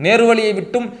தள்ளும், நேர்வழியை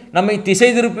விட்டும் நம்மை திசை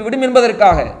திருப்பிவிடும்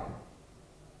என்பதற்காக.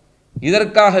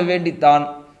 இதற்காக வேண்டித்தான்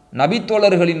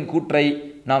நபித்தோழர்களின் கூற்றை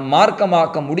நாம்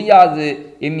மார்க்கமாக்க முடியாது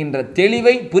என்கின்ற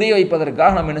தெளிவை புரிய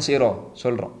வைப்பதற்காக நாம் என்ன செய்கிறோம்,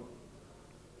 சொல்கிறோம்.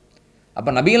 அப்போ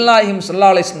நபிகள் நாயகம்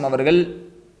ஸல்லல்லாஹு அலைஹி வஸல்லம் அவர்கள்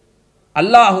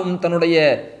அல்லாஹும் தன்னுடைய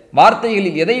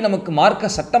வார்த்தைகளில் எதை நமக்கு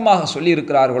மார்க்க சட்டமாக சொல்லி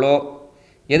இருக்கிறார்களோ,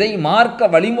 எதை மார்க்க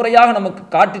வழிமுறையாக நமக்கு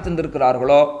காட்டி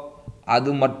தந்திருக்கிறார்களோ அது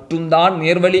மட்டும்தான்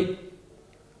நேர்வழி.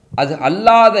 அது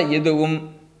அல்லாத எதுவும்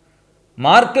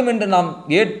மார்க்கம் என்று நாம்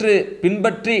ஏற்று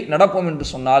பின்பற்றி நடப்போம் என்று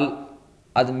சொன்னால்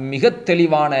அது மிக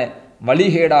தெளிவான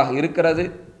வழிகேடாக இருக்கிறது.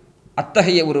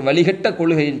 அத்தகைய ஒரு வழிகட்ட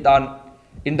கொள்கையில்தான்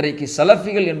இன்றைக்கு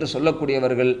சலஃபிகள் என்று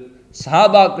சொல்லக்கூடியவர்கள்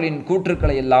சஹாபாக்களின்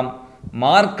கூற்றுக்களை எல்லாம்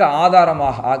மார்க்க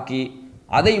ஆதாரமாக ஆக்கி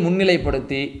அதை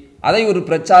முன்னிலைப்படுத்தி அதை ஒரு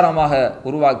பிரச்சாரமாக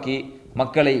உருவாக்கி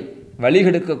மக்களை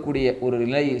வழிகெடுக்கக்கூடிய ஒரு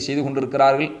நிலையை செய்து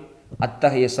கொண்டிருக்கிறார்கள்.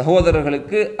 அத்தகைய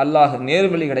சகோதரர்களுக்கு அல்லாஹ்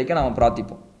நேர்வழி கிடைக்க நாம்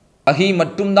பிரார்த்திப்போம். வஹி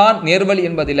மட்டும்தான் நேர்வழி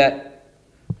என்பதில்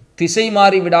திசை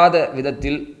மாறிவிடாத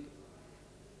விதத்தில்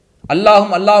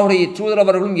அல்லாஹும் அல்லாஹுடைய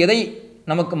தூதரவர்களும் எதை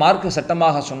நமக்கு மார்க்க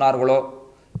சட்டமாக சொன்னார்களோ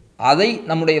அதை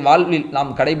நம்முடைய வாழ்வில்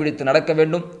நாம் கடைபிடித்து நடக்க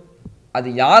வேண்டும். அது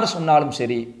யார் சொன்னாலும்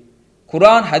சரி,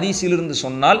 குர்ஆன் ஹதீஸிலிருந்து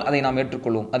சொன்னால் அதை நாம்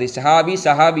ஏற்றுக்கொள்வோம். அதை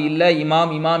சஹாபி இல்லை,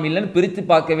 இமாம் இல்லைன்னு பிரித்து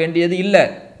பார்க்க வேண்டியது இல்லை.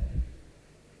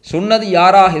 சொன்னது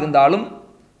யாராக இருந்தாலும்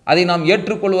அதை நாம்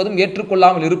ஏற்றுக்கொள்வதும்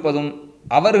ஏற்றுக்கொள்ளாமல் இருப்பதும்,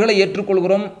 அவர்களை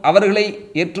ஏற்றுக்கொள்கிறோம் அவர்களை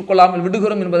ஏற்றுக்கொள்ளாமல்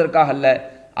விடுகிறோம் என்பதற்காக அல்ல.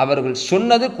 அவர்கள்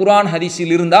சொன்னது குர்ஆன்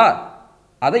ஹதீஸில் இருந்தால்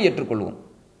அதை ஏற்றுக்கொள்வோம்.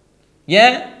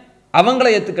 ஏன் அவங்கள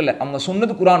ஏற்றுக்கல, அவங்க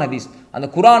சொன்னது குர்ஆன் ஹதீஸ், அந்த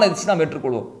குர்ஆன் ஹதீஸ் நாம்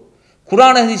ஏற்றுக்கொள்வோம்.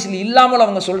 குர்ஆன் ஹதீஸில் இல்லாமல்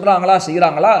அவங்க சொல்கிறாங்களா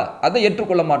செய்கிறாங்களா அதை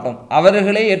ஏற்றுக்கொள்ள மாட்டோம்.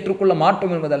 அவர்களே ஏற்றுக்கொள்ள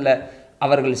மாட்டோம் என்பதல்ல,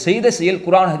 அவர்கள் செய்த செயல்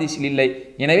குர்ஆன் ஹதீஸில் இல்லை,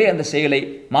 எனவே அந்த செயலை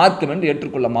மார்க்கம் என்று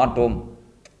ஏற்றுக்கொள்ள மாட்டோம்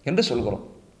என்று சொல்கிறோம்.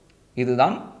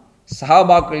 இதுதான்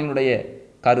சஹாபாக்களினுடைய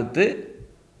கருத்து.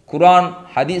 குர்ஆன்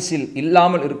ஹதீஸில்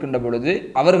இல்லாமல் இருக்கின்ற பொழுது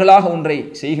அவர்களாக ஒன்றை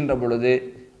செய்கின்ற பொழுது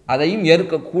அதையும்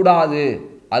ஏற்கக்கூடாது,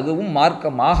 அதுவும்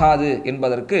மார்க்கமாகாது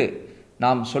என்பதற்கு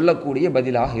நாம் சொல்லக்கூடிய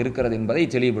பதிலாக இருக்கிறது என்பதை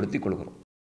தெளிவுபடுத்திக் கொள்கிறோம்.